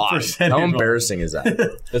god! Percentage How wise. embarrassing is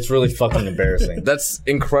that? That's really fucking embarrassing. That's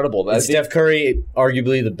incredible. And That's Steph Curry,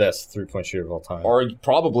 arguably the best 3-point shooter of all time. or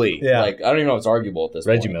probably. Yeah. Like I don't even know if it's arguable at this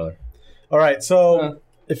Reggie point. Miller. All right, so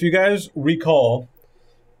if you guys recall,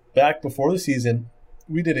 back before the season,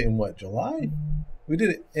 we did it in what, July? We did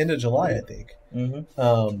it end of July, I think.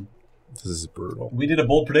 This is brutal. We did a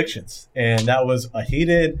bold predictions, and that was a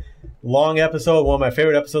heated, long episode. One of my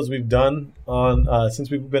favorite episodes we've done on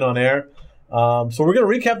since we've been on air. So we're gonna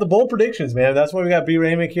recap the bold predictions, man. That's why we got B.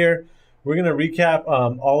 Ramick here. We're gonna recap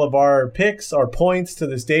all of our picks, our points to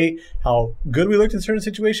this date, how good we looked in certain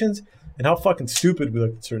situations, and how fucking stupid we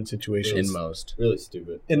looked in certain situations. In most. Really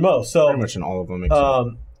stupid. In most. So Pretty much in all of them.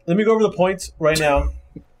 Except let me go over the points right now.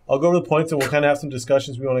 I'll go over the points and we'll kind of have some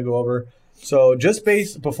discussions we want to go over. So just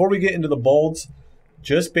based, before we get into the bolds,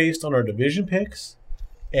 just based on our division picks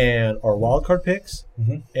and our wild card picks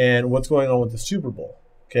and what's going on with the Super Bowl,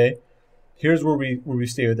 okay? Here's where we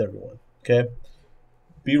stay with everyone, okay?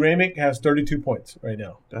 B. Ramick has 32 points right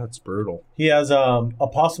now. that's brutal. He has a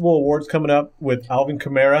possible awards coming up with Alvin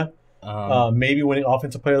Kamara, maybe winning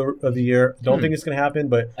Offensive Player of the Year. Don't think it's going to happen,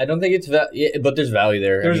 but I don't think it's but there's value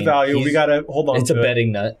there. there's value. We he's- got to hold on It's to a it.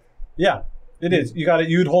 betting nut. Yeah, it is. You got it.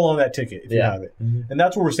 You'd hold on to that ticket if you Yeah. have it, and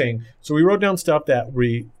that's what we're saying. So we wrote down stuff that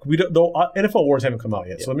we don't. Though NFL awards haven't come out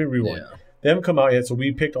yet, so let me rewind. Yeah. They haven't come out yet, so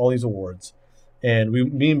we picked all these awards, and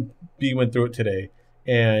me and B went through it today.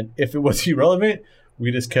 And if it was irrelevant, we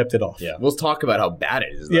just kept it off. Yeah. We'll talk about how bad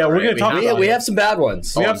it is. Though, Yeah, we're right? gonna talk about We it. have some bad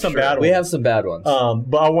ones. We Oh, have I'm some sure. bad ones. We have some bad ones.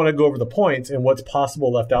 But I want to go over the points and what's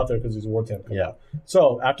possible left out there because these awards haven't come Yeah. out.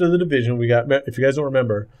 So after the division, we got. If you guys don't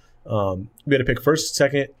remember, we had to pick first,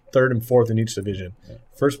 second, third, and fourth in each division.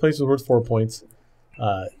 First place was worth 4 points.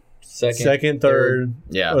 Second, third,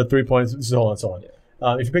 Yeah. 3 points, so on and so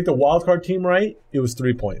on. If you picked a wild card team right, it was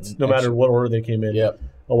 3 points. No matter what order they came in, Yep.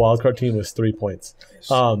 a wild card team was 3 points.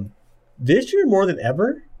 This year, more than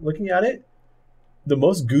ever, looking at it, the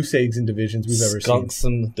most goose eggs in divisions we've ever Skunk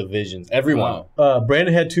some divisions. Everyone. Wow. seen.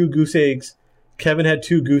 Brandon had 2 goose eggs. Kevin had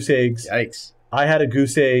 2 goose eggs. Yikes. I had a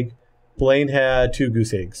goose egg. Blaine had 2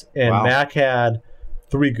 goose eggs. And Wow. Mac had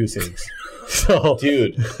 3 goose eggs. So,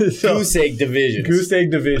 Dude, so- goose egg divisions. Goose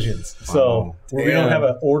egg divisions. So Wow. we don't have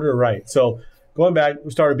an order right. So going back,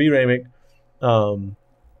 we started B. Ramick.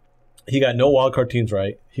 He got no wild card teams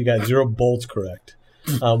right. He got 0 bolts correct.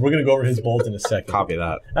 We're gonna go over his bolts in a second. Copy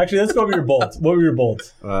that. Actually, let's go over your bolts. What were your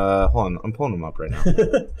bolts? Hold on, I'm pulling them up right now.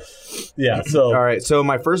 Yeah. So All right, so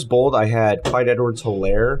my first bold, I had Clyde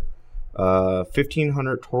Edwards-Helaire,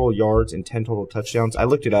 1,500 total yards and 10 total touchdowns. I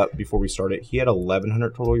looked it up before we started. He had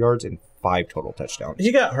 1,100 total yards and 5 total touchdowns.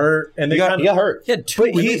 he got hurt, and they got- kind He got hurt. He had 2.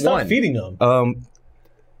 But he He stopped won. feeding them.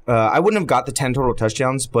 I wouldn't have got the 10 total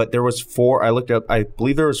touchdowns, but there was 4. I looked up. I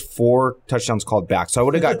believe there was 4 touchdowns called back, so I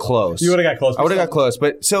would have got close. You would have got close. I would have got close,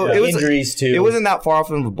 but so Yeah. it was. Injuries, too. It wasn't that far off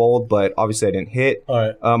of a bold, but obviously I didn't hit. All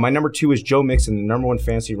right. My number 2 is Joe Mixon, the number 1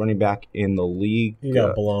 fantasy running back in the league. You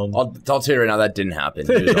got blown. I'll tell you right now, that didn't happen.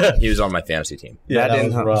 He was on my fantasy team. Yeah, that didn't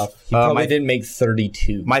was happen. rough. He probably my- didn't make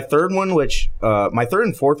 32. My third one, which my third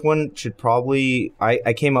and fourth one should probably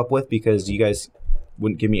I came up with because you guys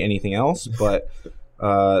wouldn't give me anything else, but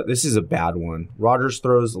this is a bad one. Rodgers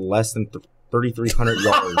throws less than 3,300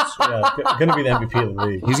 yards. Yeah, going to be the MVP of the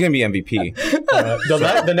league. He's going to be MVP.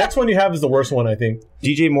 The next one you have is the worst one, I think.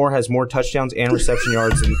 DJ Moore has more touchdowns and reception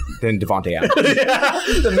yards than Devontae Adams.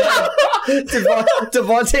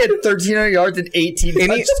 Devontae had 1,300 yards and 18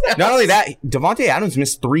 And he, touchdowns. not only that, Devontae Adams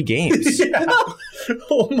missed 3 games,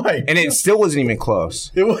 Oh my! and it still wasn't even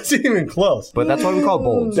close. It wasn't even close. But that's why we call it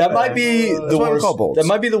bold. That might be the why we worst. call bolds. That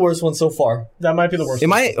might be the worst one so far. That might be the worst.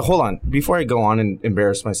 Am I? Hold on. Before I go on and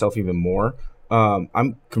embarrass myself even more,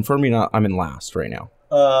 I'm confirming I'm in last right now.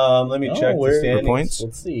 Let me check the where- standings. points?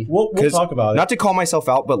 Let's see. We'll 'Cause talk about it. Not to call myself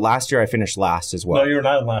out, but last year I finished last as well. No, you're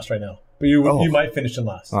not in last right now. But you Oh. you might finish in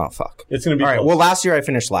last. Oh fuck! It's going to be All right. close. Well, last year I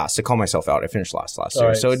finished last. To call myself out, I finished last All year.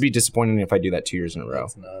 right. So it'd be disappointing if I do that 2 years in a row.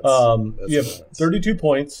 You have 32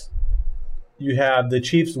 points. You have the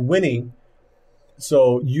Chiefs winning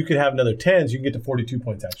So you could have another 10s. You can get to 42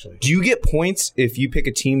 points actually. Do you get points if you pick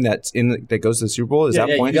a team that goes to the Super Bowl? Is that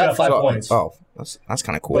you points? got 5 So- points. Oh, that's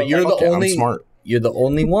kind of cool. But you're Okay, the only I'm smart. You're the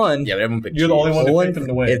only one. Yeah, but everyone picked You're the only Chiefs. one that picked them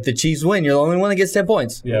to win. If the Chiefs win, you're the only one that gets 10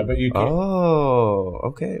 points. Yeah, but you can't. Oh,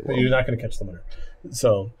 okay. But Well, you're not going to catch the winner.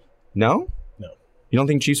 So no? No. You don't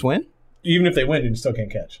think Chiefs win? even if they win, you still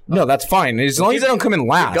can't catch. No, that's fine. As long as they don't come in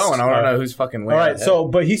last. Going. I want to know who's fucking All winning. right. So,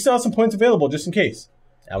 but he still has some points available just in case.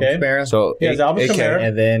 Alvin Okay. Kamara. So He has Alvin AK. Kamara.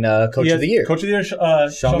 And then Coach He of has the Year. Coach of the Year.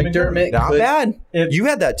 Sean McDermott. Not could- bad. It- You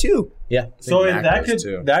had that too. Yeah. So Mac that does, could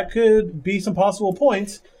too. that could be some possible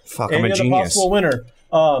points. Fuck, I'm Any a other genius. possible winner.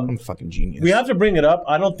 I'm a fucking genius. We have to bring it up.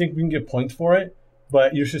 I don't think we can get points for it.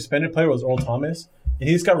 But your suspended player was Earl Thomas, and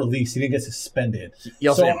he just got released. He didn't get suspended. He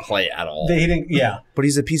also So- didn't play at all. He didn't. Yeah. But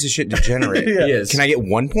he's a piece of shit degenerate. Yeah. He is. Can I get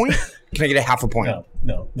 1 point? Can I get a half a point?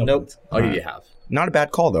 No. Nope. points. I'll give you half. Not a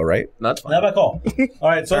bad call though, right? That's fine. Not bad call. All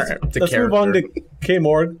right. So All let's, right, the let's move on to K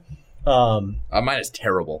Morg. Mine is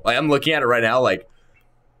terrible. Like I'm looking at it right now. Like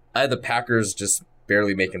I had the Packers just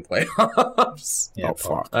barely making playoffs. Yeah, Oh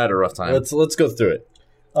fuck. I had a rough time. Let's go through it.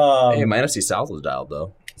 Hey, my NFC South was dialed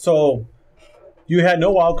though. So you had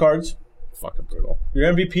no wild cards. Fucking brutal.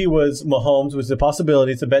 Your MVP was Mahomes, which is a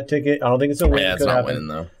possibility. It's a bet ticket. I don't think it's a win. Yeah, it's Could not happen. winning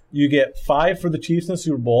though. You get 5 for the Chiefs in the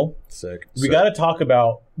Super Bowl. Sick. We got to talk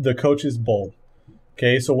about the coach's bold.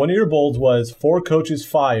 Okay, so one of your bolds was 4 coaches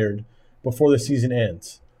fired before the season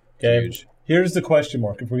ends. Okay, Huge. Here's the question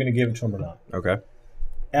mark: if we're going to give it to him or not. Okay.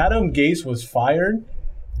 Adam Gase was fired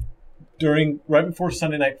right before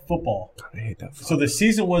Sunday Night Football, I hate that. so the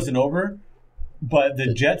season wasn't over, but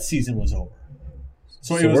the Jets season was over.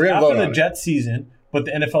 So it So was we're gonna after vote the on it. Jets season, but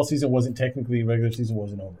the NFL season wasn't technically regular season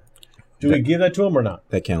wasn't over. Do we give that to him or not?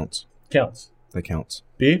 That counts. Counts. That counts.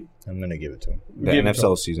 B. I'm gonna give it to him. The Give it to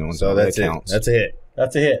NFL him. season was So that's that it. counts. That's a hit.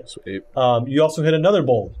 That's a hit. Sweet. You also hit another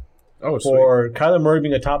bold Oh, sweet. for Kyler Murray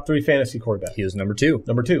being a top 3 fantasy quarterback. He was number 2.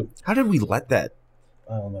 Number 2. How did we let that?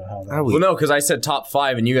 I don't know how that. How Well, no, because I said top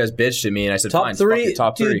 5 and you guys bitched at me, and I said Top fine, 3. fuck it,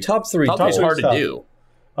 top 3. Dude, top 3. Top top 3 is three hard is to tough. do.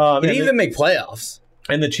 He and, didn't even make playoffs.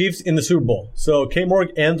 and the Chiefs in the Super Bowl. So K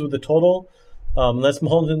Morg ends with a total, unless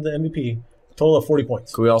Mahomes is the MVP, total of 40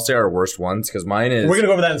 points. Can we all say our worst ones? Because mine is. We're gonna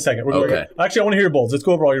go over that in a second. Okay. Actually, I want to hear your bolds. Let's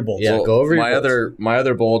go over all your bolds. Yeah. Well, go over your my bolds.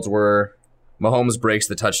 other bolds were Mahomes breaks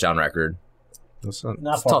the touchdown record. That's not,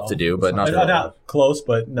 Not It's far tough off. to do, but not It's far not off. close,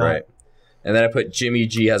 but not. Right. And then I put Jimmy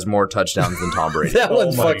G has more touchdowns than Tom Brady. That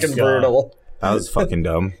one's my fucking God. brutal. that was fucking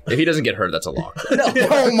dumb. If he doesn't get hurt, that's a lock.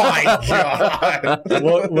 Oh my god.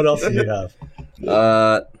 What else do you have?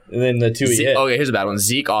 And then the 2 he hit. Okay, here's a bad one.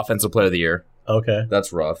 Zeke, Offensive Player of the Year. Okay.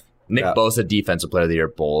 That's rough. Nick Yeah. Bosa, Defensive Player of the Year,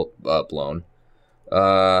 blown. Yep.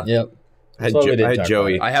 I had, That's what we did I had talk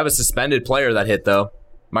Joey. about. I have a suspended player that hit, though.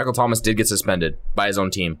 Michael Thomas did get suspended by his own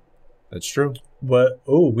team That's true. But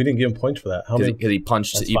we didn't give him points for that. How many? because he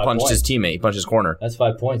punched That's he 5 punched his points. teamate. He punched his corner. That's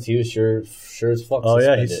 5 points. He was sure as fuck. Oh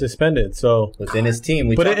yeah, suspended. he's suspended. So, within his team.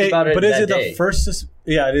 We but talked is about it. it that the day. first?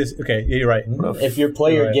 Yeah, it is. Okay, yeah, you're right. If your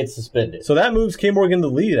player Right. gets suspended, So that moves K Morgan the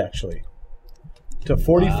lead actually to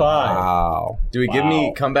 45. Wow. Do we give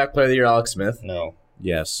me comeback player of the year, Alex Smith? no.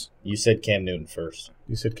 Yes. You said Cam Newton first.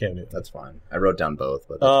 You said Cam Newton. That's fine. I wrote down both,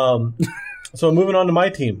 but So moving on to my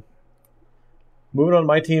team.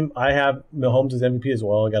 I have Mahomes as MVP as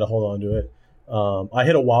well. I got to hold on to it. I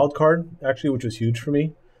hit a wild card actually, which was huge for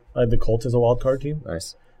me. I had the Colts as a wild card team.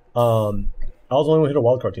 nice. I was the only one who hit a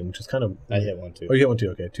wild card team, which is kind of. I hit one too. Oh, you hit one too.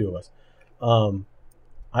 Okay, 2 of us.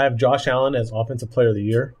 I have Josh Allen as Offensive Player of the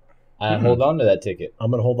Year. I hold on to that ticket. I'm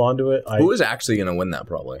gonna hold on to it. Who is actually going to win that?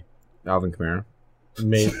 Probably Alvin Kamara.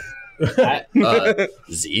 made.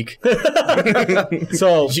 Zeke.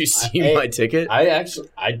 So Did you see my ticket? I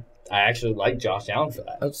actually like Josh Allen for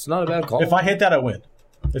that. That's not a bad call. if I hit that, I win.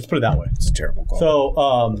 Let's put it that way. It's a terrible call.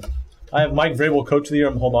 So I have Mike Vrabel Coach of the Year.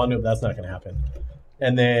 I'm hold on to it. But that's not going to happen.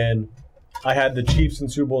 And then I had the Chiefs in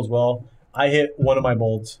Super Bowl as well. I hit one of my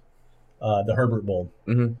bolds, the Herbert bold.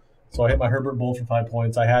 Mhm. So I hit my Herbert bold for 5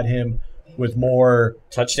 points. I had him with more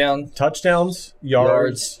Touchdown, touchdowns,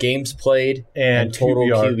 yards, games played, and and total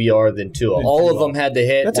QBR than Tua. Than All Tua. of them had to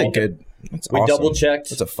hit. that's a good. That's We awesome. double checked.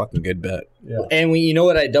 That's a fucking good bet. Yeah. And you know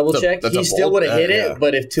what? I double checked. That's a He still bold would have bet, hit it, yeah.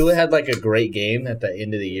 but if Tua had like a great game at the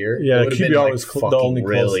end of the year, Yeah, it would have been QBR like was the fucking only close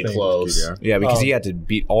really thing. close. QBR. Yeah, because he had to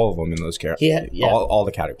beat all of them in those categories. Yeah. All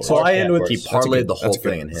the categories. So I end with He That's a parlayed good- the whole that's a good-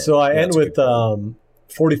 thing and hit. So I end that's a with good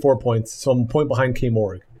 44 points. So I'm a point behind K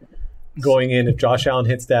Morg. Going in, if Josh Allen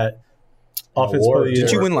hits that Offensive Player of the Year,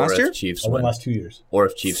 Did you win last or year? If Chiefs I won win. last 2 years. Or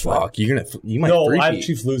if Chiefs win. Fuck, you might No, I have three-peat.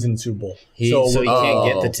 Chiefs losing the Super Bowl. So he can't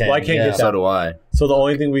get the 10. Well, I can't yeah. get So that. do I. So the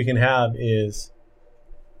only thing we can have is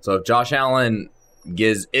So if Josh Allen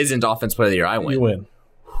isn't offense player of the year, I win. you win.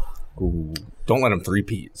 Ooh. Don't let him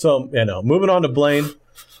three-peat. So, yeah, no. Moving on to Blaine.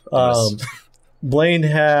 Blaine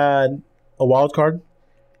had a wild card.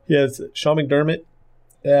 He has Sean McDermott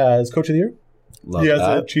as Coach of the Year. Love He has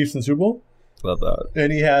the that. Chiefs in Super Bowl. Love that.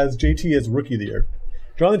 And he has JT as Rookie of the Year.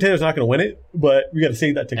 Jonathan Taylor's not going to win it, but we got to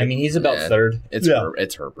save that ticket. I mean, he's about Yeah. third. It's Yeah.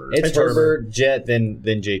 it's Herbert. It's It's Herbert, Jet, then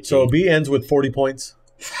JT. so B ends with 40 points.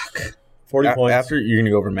 40 points. After you're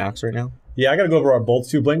gonna go over Max right now. Yeah, I got to go over our bolts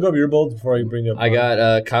too. Blaine, go over your bolts before I bring up. I got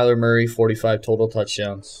Kyler Murray, 45 total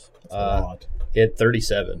touchdowns. a lot. He had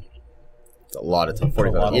 37. It's a lot of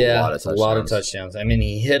 45. Yeah, a lot of it's a lot of touchdowns. I mean,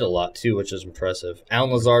 he hit a lot too, which is impressive.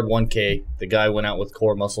 Alan Lazard, 1K. The guy went out with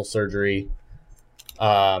core muscle surgery,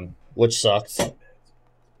 which sucks.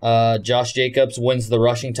 Josh Jacobs wins the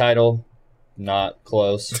rushing title. Not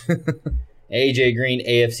close. AJ Green,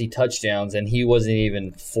 AFC touchdowns, and he wasn't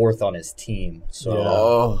even fourth on his team. So Yeah.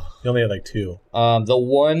 Oh, He only had like 2. the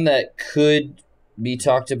one that could be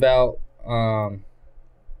talked about,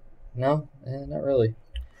 no, not really.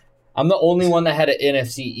 I'm the only one that had an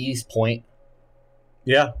NFC East point.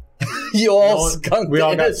 Yeah. You all skunked We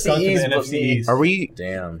all the got NFC skunked in East the but NFC me. East. Are we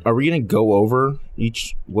damn. gonna go over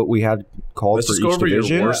each what we had called Let's for just go each over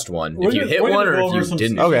division? your worst one. We're If you gonna- hit we're one gonna or go if over you some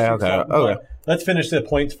didn't. Okay. stuff, Okay. but Let's finish the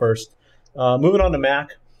points first. Moving on to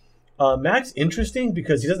Mac. Mac's interesting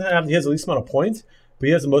because he has the least amount of points, but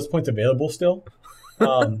he has the most points available still.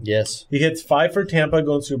 Yes. He hits 5 for Tampa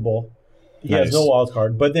going Super Bowl. He has Nice. no wild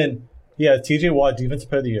card, but then he has TJ Watt, Defensive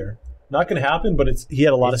Player of the Year. Not going to happen, but he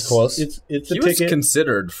had a lot It's of close. It's a He was ticket.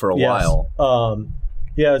 considered for a Yes. while.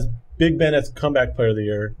 He has Big Ben as Comeback Player of the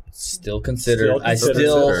Year. Still considered. Still I considered.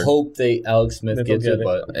 still hope Alex Smith That they'll gets get it, it.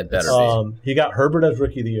 but It better be. He got Herbert as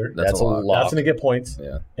Rookie of the Year. that's a lot. That's going to get points.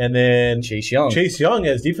 Yeah. And then Chase Young. Chase Young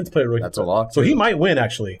as Defense Player Rookie. That's a lot, So too. he might win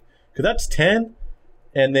actually, because that's 10.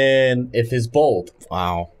 And then If his bold,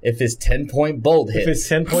 Wow. if his 10-point bold if hits, it's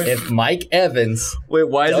 10 points, if Mike Evans Wait,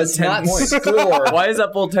 why is does it 10 not points? score Why is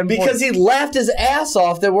that full 10 points? because he laughed his ass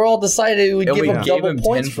off that we're all decided we would and give we him gave double him 10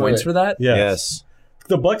 points points for that? yes.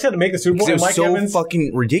 The Bucks had to make the Super Bowl, Because it and was Mike so Evans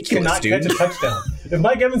fucking ridiculous, cannot dude. catch a touchdown. If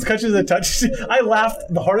Mike Evans catches a touch, I laughed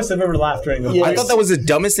the hardest I've ever laughed during the Yeah. I thought that was the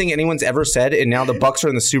dumbest thing anyone's ever said, and now the Bucks are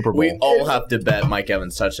in the Super Bowl. We all have to bet Mike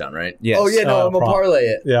Evans touchdown, right? Yes. Oh yeah, no, I'm gonna prop. parlay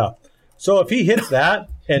it. Yeah. So if he hits that,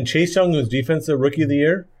 and Chase Young wins Defensive Rookie of the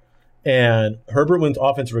Year, and Herbert wins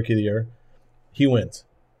Offensive Rookie of the Year, he wins.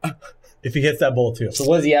 If he hits that bowl too. So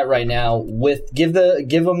what is he at right now? With give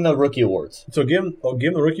him the rookie awards. So give him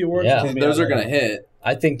the Rookie Award. Yeah. Those are going to hit.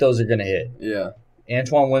 I think those are gonna hit. Yeah.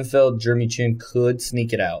 Antoine Winfield, Jeremy Chin could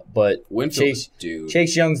sneak it out, but Winfield, dude.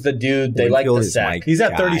 Chase Young's the dude. They like Winfield the is sack, Mike. He's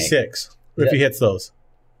at Guy. 36 if he hits those.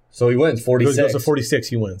 so he wins If he 46. goes to 46,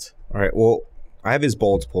 he wins. All right. Well, I have his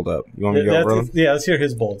bolds pulled up. You want me to go over them? Yeah, let's hear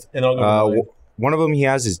his bolts. And I'll go over mine. One of them he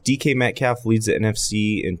has is DK Metcalf leads the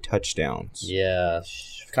NFC in touchdowns. Yeah,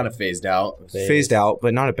 Kind of phased out. Phased out,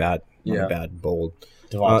 but not a bad Yeah. bold.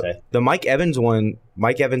 Devontae. The Mike Evans one,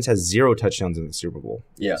 Mike Evans has 0 touchdowns in the Super Bowl.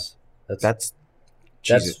 Yeah. That's That's-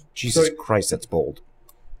 Jesus Christ, that's bold.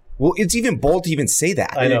 Well, it's even bold to even say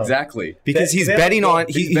that. I know. Exactly. Because he's That- betting on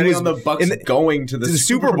He's betting was on the Bucks in the, going to to the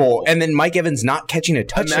Super Bowl, and then Mike Evans not catching a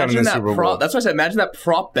touchdown imagine in the that Super prop. Bowl. That's why I said imagine that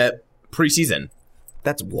prop bet preseason.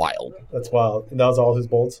 That's wild. That's wild. And that was all his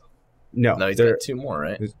bolts. No, No, he's they're- got 2 more,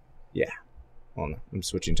 right? hold on, I'm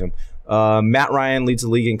switching to him. Matt Ryan leads the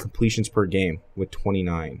league in completions per game with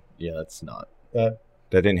 29. Yeah, that's not. That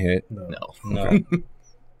That didn't hit. no. no.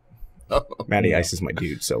 Matty Ice is my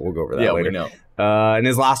dude, so we'll go over that Yeah, later. we know. And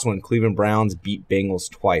his last one, Cleveland Browns beat Bengals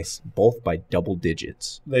twice, both by double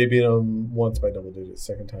digits. They beat him once by double digits.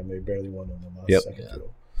 Second time they barely won on the last Yep. second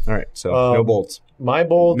field. All right, so no bolts. My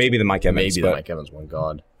bolts. Maybe the Mike Evans. Maybe the but Mike Evans one.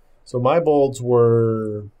 God. So my bolts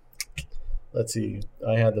were. Let's see.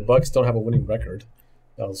 I had the Bucks don't have a winning record.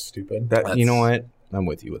 That was stupid. that, you know what? I'm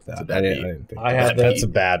with you with that. a bad beat. didn't think I had That's that. a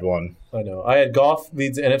bad one. I know. I had Goff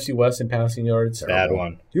leads the NFC West in passing yards. Bad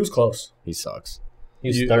one. He was close. He sucks.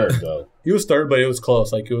 He's You- third though. He was third, but it was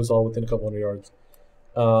close. Like it was all within a couple hundred yards.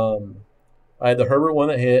 I had the Herbert one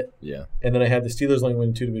that hit, Yeah. and then I had the Steelers only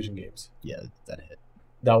winning 2 division games. Yeah, that hit.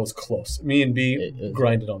 That was close. Me and B It-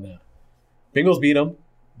 grinded on that. Bengals beat them.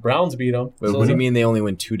 Browns beat them. Wait, what do you mean they only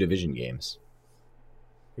win 2 division games?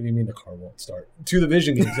 What do you mean the car won't start? 2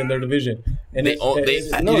 division games in their division, and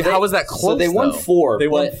How was that close? So they won though? 4. They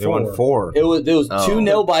won but They won 4. It was Oh. 2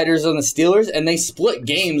 nail biters on the Steelers, and they split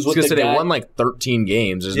games with Because the they guy. won like 13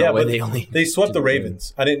 games. There's yeah, no way but they only. they swept the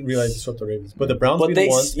Ravens. I didn't realize they swept the Ravens, but the Browns But beat they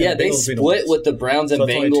them once. they and the Bengals beat them split once. with the Browns and So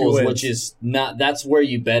it's only 2 Bengals, wins. which is not. That's where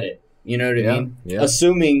you bet it. You know what I Yeah, mean? yeah.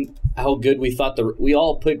 Assuming how good we thought we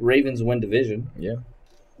all picked Ravens to win division. Yeah.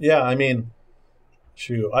 Yeah, I mean,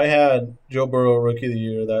 shoot, I had Joe Burrow Rookie of the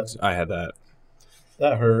Year. That's I had that.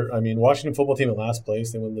 That hurt. I mean, Washington football team in last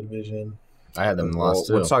place. They won the division. I had them in the last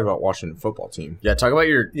two. Let's talk about Washington football team. Yeah, talk about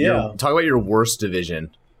Yeah. talk about your worst division.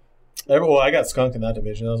 Well, I got skunked in that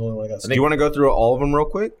division. That was the only one I got Do skunked. you want to go through all of them real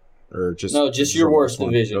quick, or just just your worst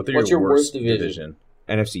one? division. Go through What's your worst division?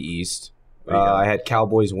 NFC East. There you go. I had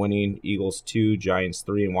Cowboys winning, Eagles 2, Giants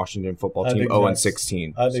 3, and Washington football I team think 0 and that's-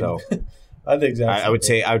 16. I think, So I think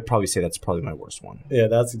exactly. I would probably say that's probably my worst one. Yeah,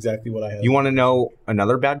 that's exactly what I had. You want to know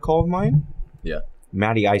another bad call of mine? Yeah.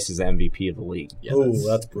 Matty Ice is the MVP of the league. Yeah, Oh,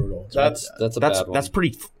 that's brutal. That's a bad one.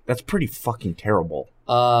 That's pretty fucking terrible.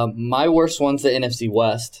 My worst one's the NFC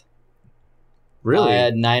West. Really? I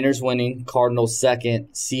had Niners winning, Cardinals second,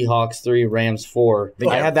 Seahawks 3, Rams 4.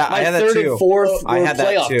 I had that. I My had that third too. and fourth I were had that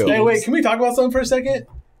playoff too. teams. Hey, wait, can we talk about something for a second?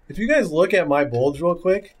 If you guys look at my bulge real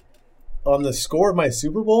quick, on the score of my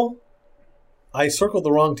Super Bowl, I circled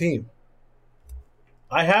the wrong team.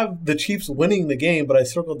 I have the Chiefs winning the game, but I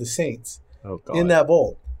circled the Saints Oh god. in that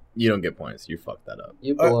bowl. You don't get points. You fucked that up.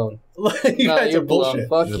 You blown. you No, guys you're are blown. bullshit.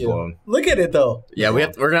 Fuck Just you. blown. Look at it though. Yeah, we're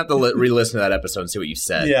gonna have to re-listen to that episode and see what you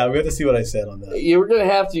said. Yeah, we have to see what I said on that. You're going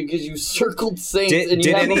to have to because you circled Saints Did- and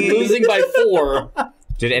you did have them any- losing by 4.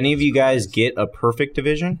 Did any of you guys get a perfect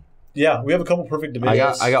division? Yeah, we have a couple perfect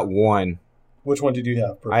divisions. I got one. Which one did you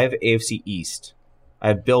have? Perfect. I have AFC East. I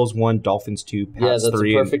have Bills 1, Dolphins 2, Pats Yeah, that's a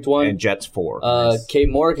 3, perfect one. and Jets 4. Kate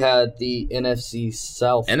Morg had the NFC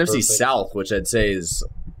South. NFC perfect. South, which I'd say is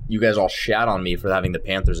you guys all shat on me for having the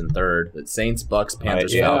Panthers in third. But Saints, Bucks,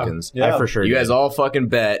 Panthers, yeah. Falcons. Yeah. I for sure You did. guys all fucking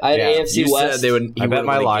bet. I had Yeah. AFC You West. said they would. He I bet would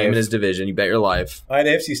my win a life. game in his division. You bet your life. I had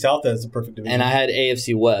AFC South as the perfect division. And I had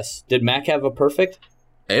AFC West. Did Mac have a perfect?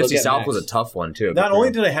 AFC at South Max. was a tough one too. Not only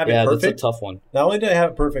did I have Yeah, it that's a perfect, tough one. not only did I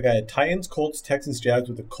have it perfect, I had Titans, Colts, Texans, Jags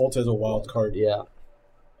with the Colts as a wild card. Yeah.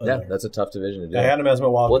 yeah, that's a tough division to do. I had him as my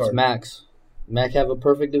wild What's card. Mac's? Mac have a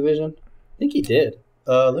perfect division? I think he did.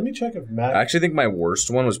 Let me check if Matt. I actually think my worst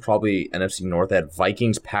one was probably NFC North. I had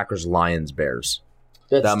Vikings, Packers, Lions, Bears.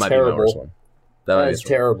 That's That might be my worst terrible. one. That might be That's this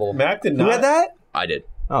one. terrible. Mac did Who not. had that? I did.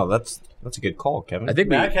 Oh, that's a good call, Kevin. I think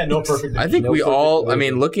Mac had no perfect division. I think No we perfect all. I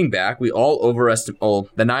division. mean, looking back, we all overestimate. Oh,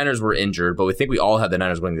 the Niners were injured, but we think we all had the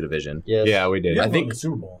Niners winning the division. Yes. yeah, we did. Yeah, I think- the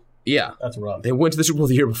Super Bowl. Yeah, That's rough. they went to the Super Bowl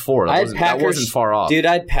the year before. I had That wasn't far off. Dude,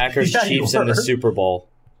 I had Packers Yeah, you Chiefs in the were. Super Bowl.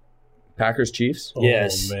 Packers, Chiefs.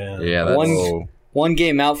 Yes. Oh, man. Yeah, that's, One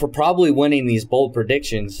game out for probably winning these bold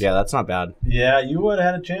predictions. Yeah, that's not bad. Yeah, you would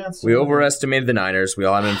have had a chance. we overestimated the Niners. We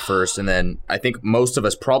all had them in first, and then I think most of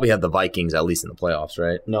us probably had the Vikings at least in the playoffs,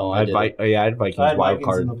 right? No, I I had, didn't. I had Vikings I had wild Vikings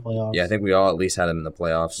card. in the playoffs. Yeah, I think we all at least had them in the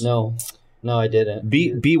playoffs. No, I didn't.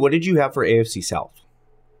 B, what did you have for AFC South?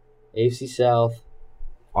 AFC South.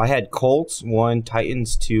 I had Colts 1,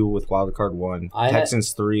 Titans 2 with wild card 1, I had-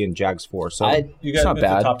 Texans 3, and Jags 4. So I had- You it's guys not missed the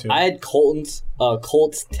bad. top two. I had Colts,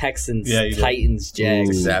 Texans, Yeah, you did. Titans, Jags,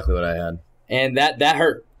 Exactly what I had. and that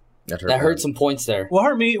hurt. That bad. hurt some points there. What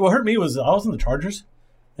hurt me was I was in the Chargers,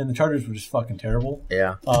 and the Chargers were just fucking terrible.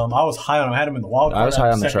 Yeah. I was high on them. I had them in the wild card. I was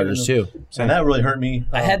high on the second in Chargers too. And that really hurt me.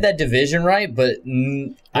 I had that division right, but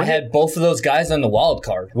I had both of those guys on the wild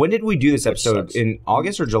card. When did we do this episode? sucks. In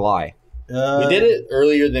August or July? We did it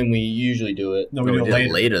earlier than we usually do it. No, No, we we did it did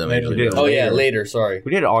it later than we usually do. Oh yeah, later. later. Sorry.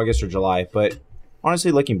 We did it August or July, but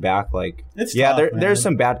honestly, looking back, like It's yeah, tough, there's man.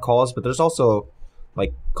 some bad calls, but there's also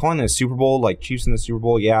like calling the Super Bowl, like Chiefs in the Super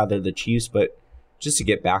Bowl. Yeah, they're the Chiefs, but just to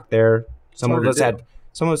get back there, some hard of to us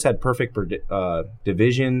do. had perfect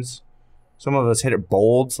divisions. Some of us hit it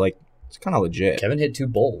bolds. Like it's kind of legit. Kevin hit 2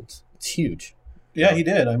 bolds. It's huge. Yeah, he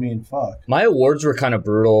did. I mean, fuck. My awards were kind of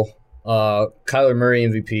brutal. Kyler Murray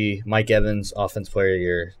MVP, Mike Evans Offense Player of the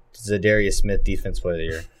Year, Zadarius Smith Defense Player of the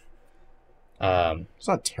Year. It's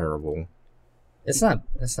not terrible. It's not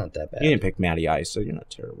that bad. You didn't pick Matty Ice, so you're not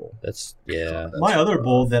terrible. That's yeah. My other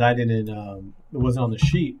bowl that I didn't, it wasn't on the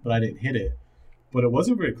sheet, but I didn't hit it. But it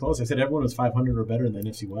wasn't very close. I said everyone was 500 or better in the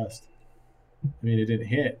NFC West. I mean, it didn't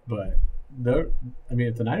hit, but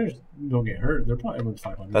if the Niners don't get hurt, they're probably everyone's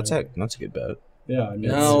 500. That's a good bet. Yeah, I mean,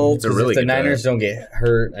 No, It's a 'cause really if the good Niners don't get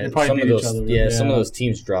hurt, They probably some of beat each those other, some of yeah. those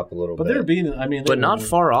teams drop a little but bit. they're beating. I mean, But not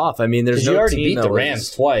far off. I mean, there's Because no you already team beat that the was-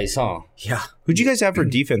 Rams twice, huh? Yeah. Who'd you guys have for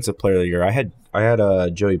defensive player of the year? I had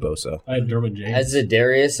Joey Bosa. I had Derwin James. As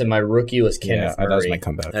Zadarius, and my rookie was Kenneth that was Murray. my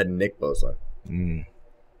comeback. I had Nick Bosa.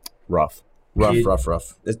 Rough.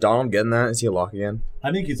 Rough. Is Donald getting that? Is he a lock again?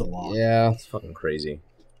 I think he's a lock. Yeah, It's fucking crazy.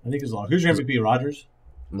 I think he's a lock. Who's your MVP? Rodgers.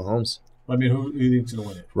 Mahomes. I mean, who do you think's gonna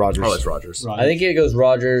win it? Rodgers. Oh, it's Rodgers. I think it goes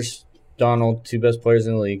Rodgers, Donald, 2 best players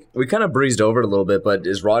in the league. We kind of breezed over it a little bit, but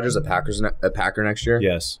is Rodgers a Packer next year?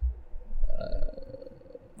 Yes.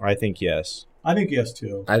 I think yes. I think yes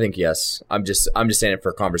too. I think yes. I'm just saying it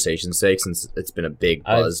for conversation's sake, since it's been a big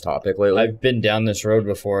buzz topic lately. I've been down this road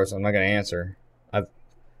before, so I'm not going to answer.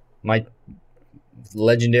 My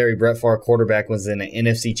legendary Brett Favre quarterback was in an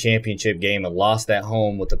NFC Championship game and lost at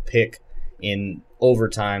home with a pick in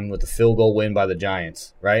overtime with a field goal win by the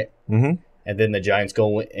Giants, right? Mm-hmm. And then the Giants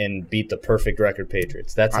go and beat the perfect record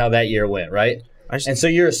Patriots. That's how that year went, right? And so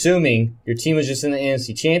you're assuming your team was just in the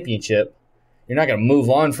NFC Championship. You're not going to move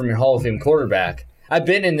on from your Hall of Fame quarterback. I've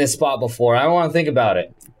been in this spot before. I don't want to think about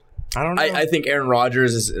it. I don't know. I think Aaron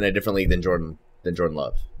Rodgers is in a different league than Jordan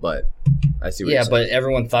Love, but I see what you're saying. But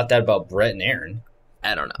everyone thought that about Brett and Aaron.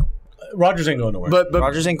 I don't know. Rodgers ain't going nowhere. But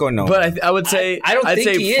Rodgers ain't going nowhere. But I would say I'd say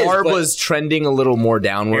think he is, Favre but- was trending a little more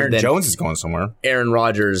downward Aaron than Jones is going somewhere. Aaron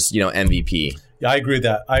Rodgers, MVP. yeah, I agree with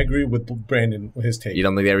that. I agree with Brandon with his take. You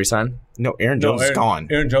don't think they resign? No, Aaron Jones is gone.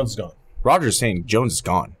 Aaron Jones is gone. Rodgers saying Jones is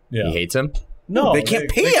gone. Yeah. He hates him? No, They can't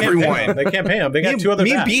pay everyone. They can't pay him. They got two other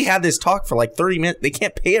Me and backs. B had this talk for like 30 minutes. They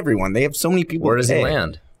can't pay everyone. They have so many people. Where to does he pay.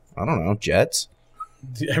 land? I don't know. Jets.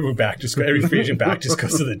 Every free agent back just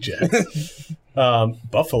goes to the Jets.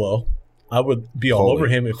 Buffalo. I would be all over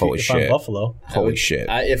him if I'm shit. Buffalo. Holy shit.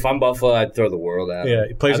 If I'm Buffalo, I'd throw the world at him. Yeah,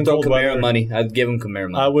 he plays I'd in throw cold Kamara weather. money. I'd give him Kamara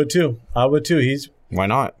money. I would too. He's Why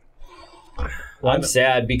not? I'm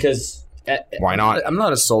sad because Why not? I'm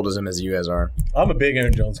not as sold as him as you guys are. I'm a big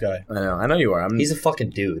Aaron Jones guy. I know you are. he's a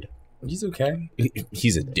fucking dude. He's okay.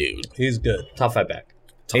 He's a dude. He's good. Top 5 back.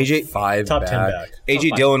 AJ Top 10 back.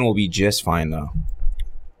 AJ Dillon will be just fine though.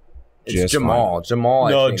 It's Just Jamal. Jamal. I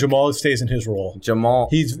No, think. Jamal stays in his role. Jamal.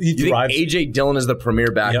 He You think thrives. AJ Dillon is the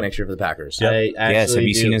premier back Yep. next year for the Packers? Yep. I Yes. actually Have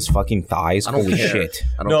you do. seen his fucking thighs? I don't Holy care. shit.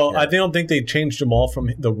 I don't No, care. I don't think they changed Jamal from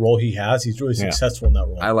the role he has. He's really Yeah. successful in that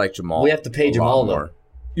role. I like Jamal. We have to pay a Jamal, lot though. more.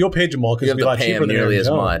 You'll pay Jamal because You it'll be a have lot to pay cheaper him than nearly Aaron as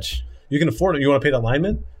Jones. much. You can afford it. You want to pay the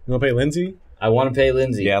lineman? You want to pay Lindsey? I want to pay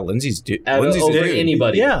Lindsey. Yeah, Lindsey's dude. Over Lindsey's a dude.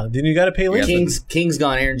 anybody. Yeah, then you got to pay Lindsey. King's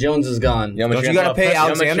gone. Aaron Jones is gone. You know how much Don't you gotta have pay you know how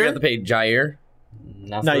much Alexander? you have to pay Jair?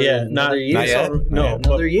 Not Not for yet. another year. Not yet. No, Not yet. but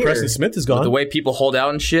Another year. Preston Smith is gone. The way people hold out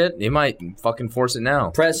and shit, they might fucking force it now.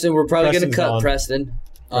 Preston, we're probably going to Preston's cut gone. Preston.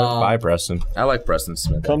 Bye, Preston. I like Preston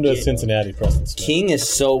Smith. Come to Cincinnati, Preston Smith. King is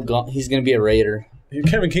so gone. He's going to be a Raider.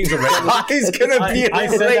 Kevin King's a Raider. He's gonna be I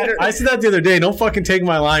said that the other day. Don't fucking take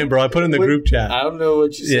my line, bro. I put it in the group chat. I don't know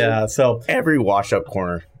what you said. Yeah, so Every wash-up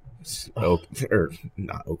corner, or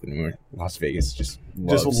not Oakland anymore, Las Vegas just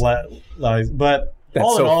loves. but That's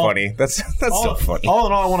all so in all, funny. That's so funny. All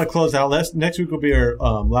in all, I want to close out. Next week will be our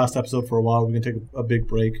last episode for a while. We're gonna take a big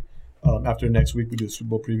break. After next week, we do a Super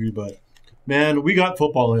Bowl preview. But man, we got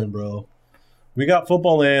football in, bro. We got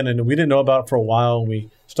football in, and we didn't know about it for a while. And we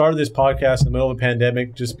started this podcast in the middle of a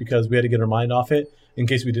pandemic just because we had to get our mind off it in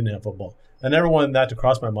case we didn't have football. I never wanted that to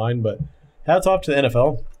cross my mind, but hats off to the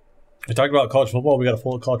NFL. We talked about college football. We got a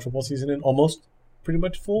full college football season in, almost pretty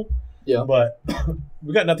much full. Yeah. But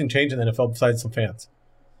we got nothing changed in the NFL besides some fans.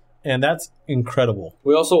 And that's incredible.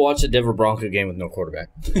 We also watched a Denver Bronco game with no quarterback.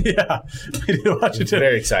 Yeah. We did watch it.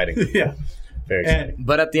 Very exciting. Yeah. Very exciting. And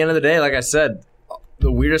But at the end of the day, like I said,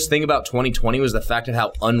 the weirdest thing about 2020 was the fact of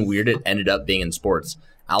how unweird it ended up being in sports.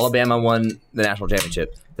 Alabama won the national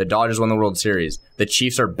championship. The Dodgers won the World Series. The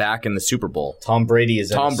Chiefs are back in the Super Bowl. Tom Brady is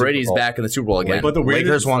Tom Brady's back in the Super Bowl again. But the Lakers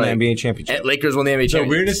weirdest, won the like- NBA championship. And Lakers won the NBA the championship.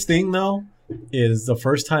 weirdest thing, though, is the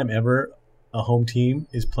first time ever a home team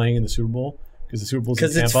is playing in the Super Bowl because the Super Bowl's in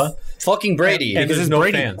Because it's Tampa. fucking Brady. And Because there's it's no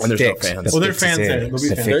Brady. fans. When there's no Fixed. fans. The Well, they're fix is fans in. there. There'll be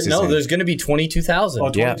The fans. fix is in. There's going to be 22,000. Oh,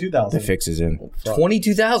 Yeah, 22,000. the fix is in.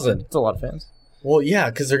 22,000. It's a lot of fans. Well, yeah,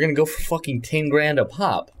 because they're going to go for fucking 10 grand a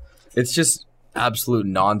pop. It's just absolute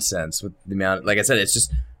nonsense with the amount. Like I said, it's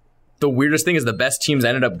just the weirdest thing is the best teams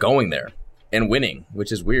ended up going there and winning,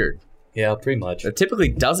 which is weird. Yeah, pretty much. That typically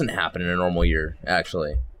doesn't happen in a normal year,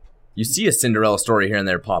 actually. You see a Cinderella story here and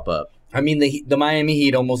there pop up. I mean, the Miami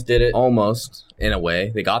Heat almost did it. Almost, in a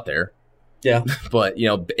way. They got there. Yeah. But,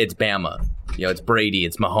 it's Bama. It's Brady.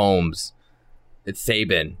 It's Mahomes. It's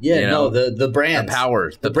Saban. Yeah, you no, know? the brands. The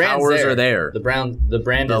powers. The brand's powers are there. The brand The is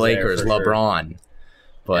there Lakers, for sure. LeBron.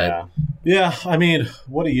 But Yeah. Yeah, I mean,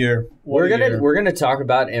 what a year. What a year. We're gonna talk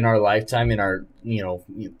about in our lifetime, in our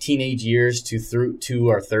teenage years to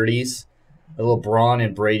our 30s, LeBron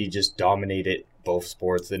and Brady just dominated both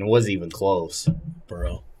sports, and it wasn't even close.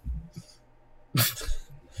 Bro.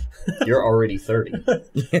 You're already 30.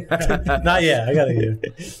 Not yet. I got a year.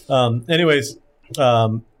 Anyways,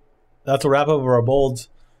 that's a wrap up of our bolds.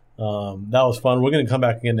 That was fun. We're going to come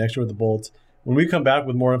back again next year with the bolds. When we come back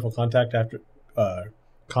with more info content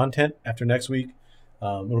after next week,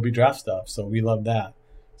 it'll be draft stuff. So we love that.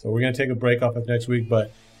 So we're going to take a break off of next week.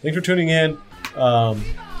 But thanks for tuning in.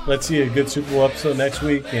 Let's see a good Super Bowl episode next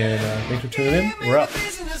week. And thanks for tuning in. We're up.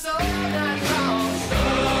 Business all night.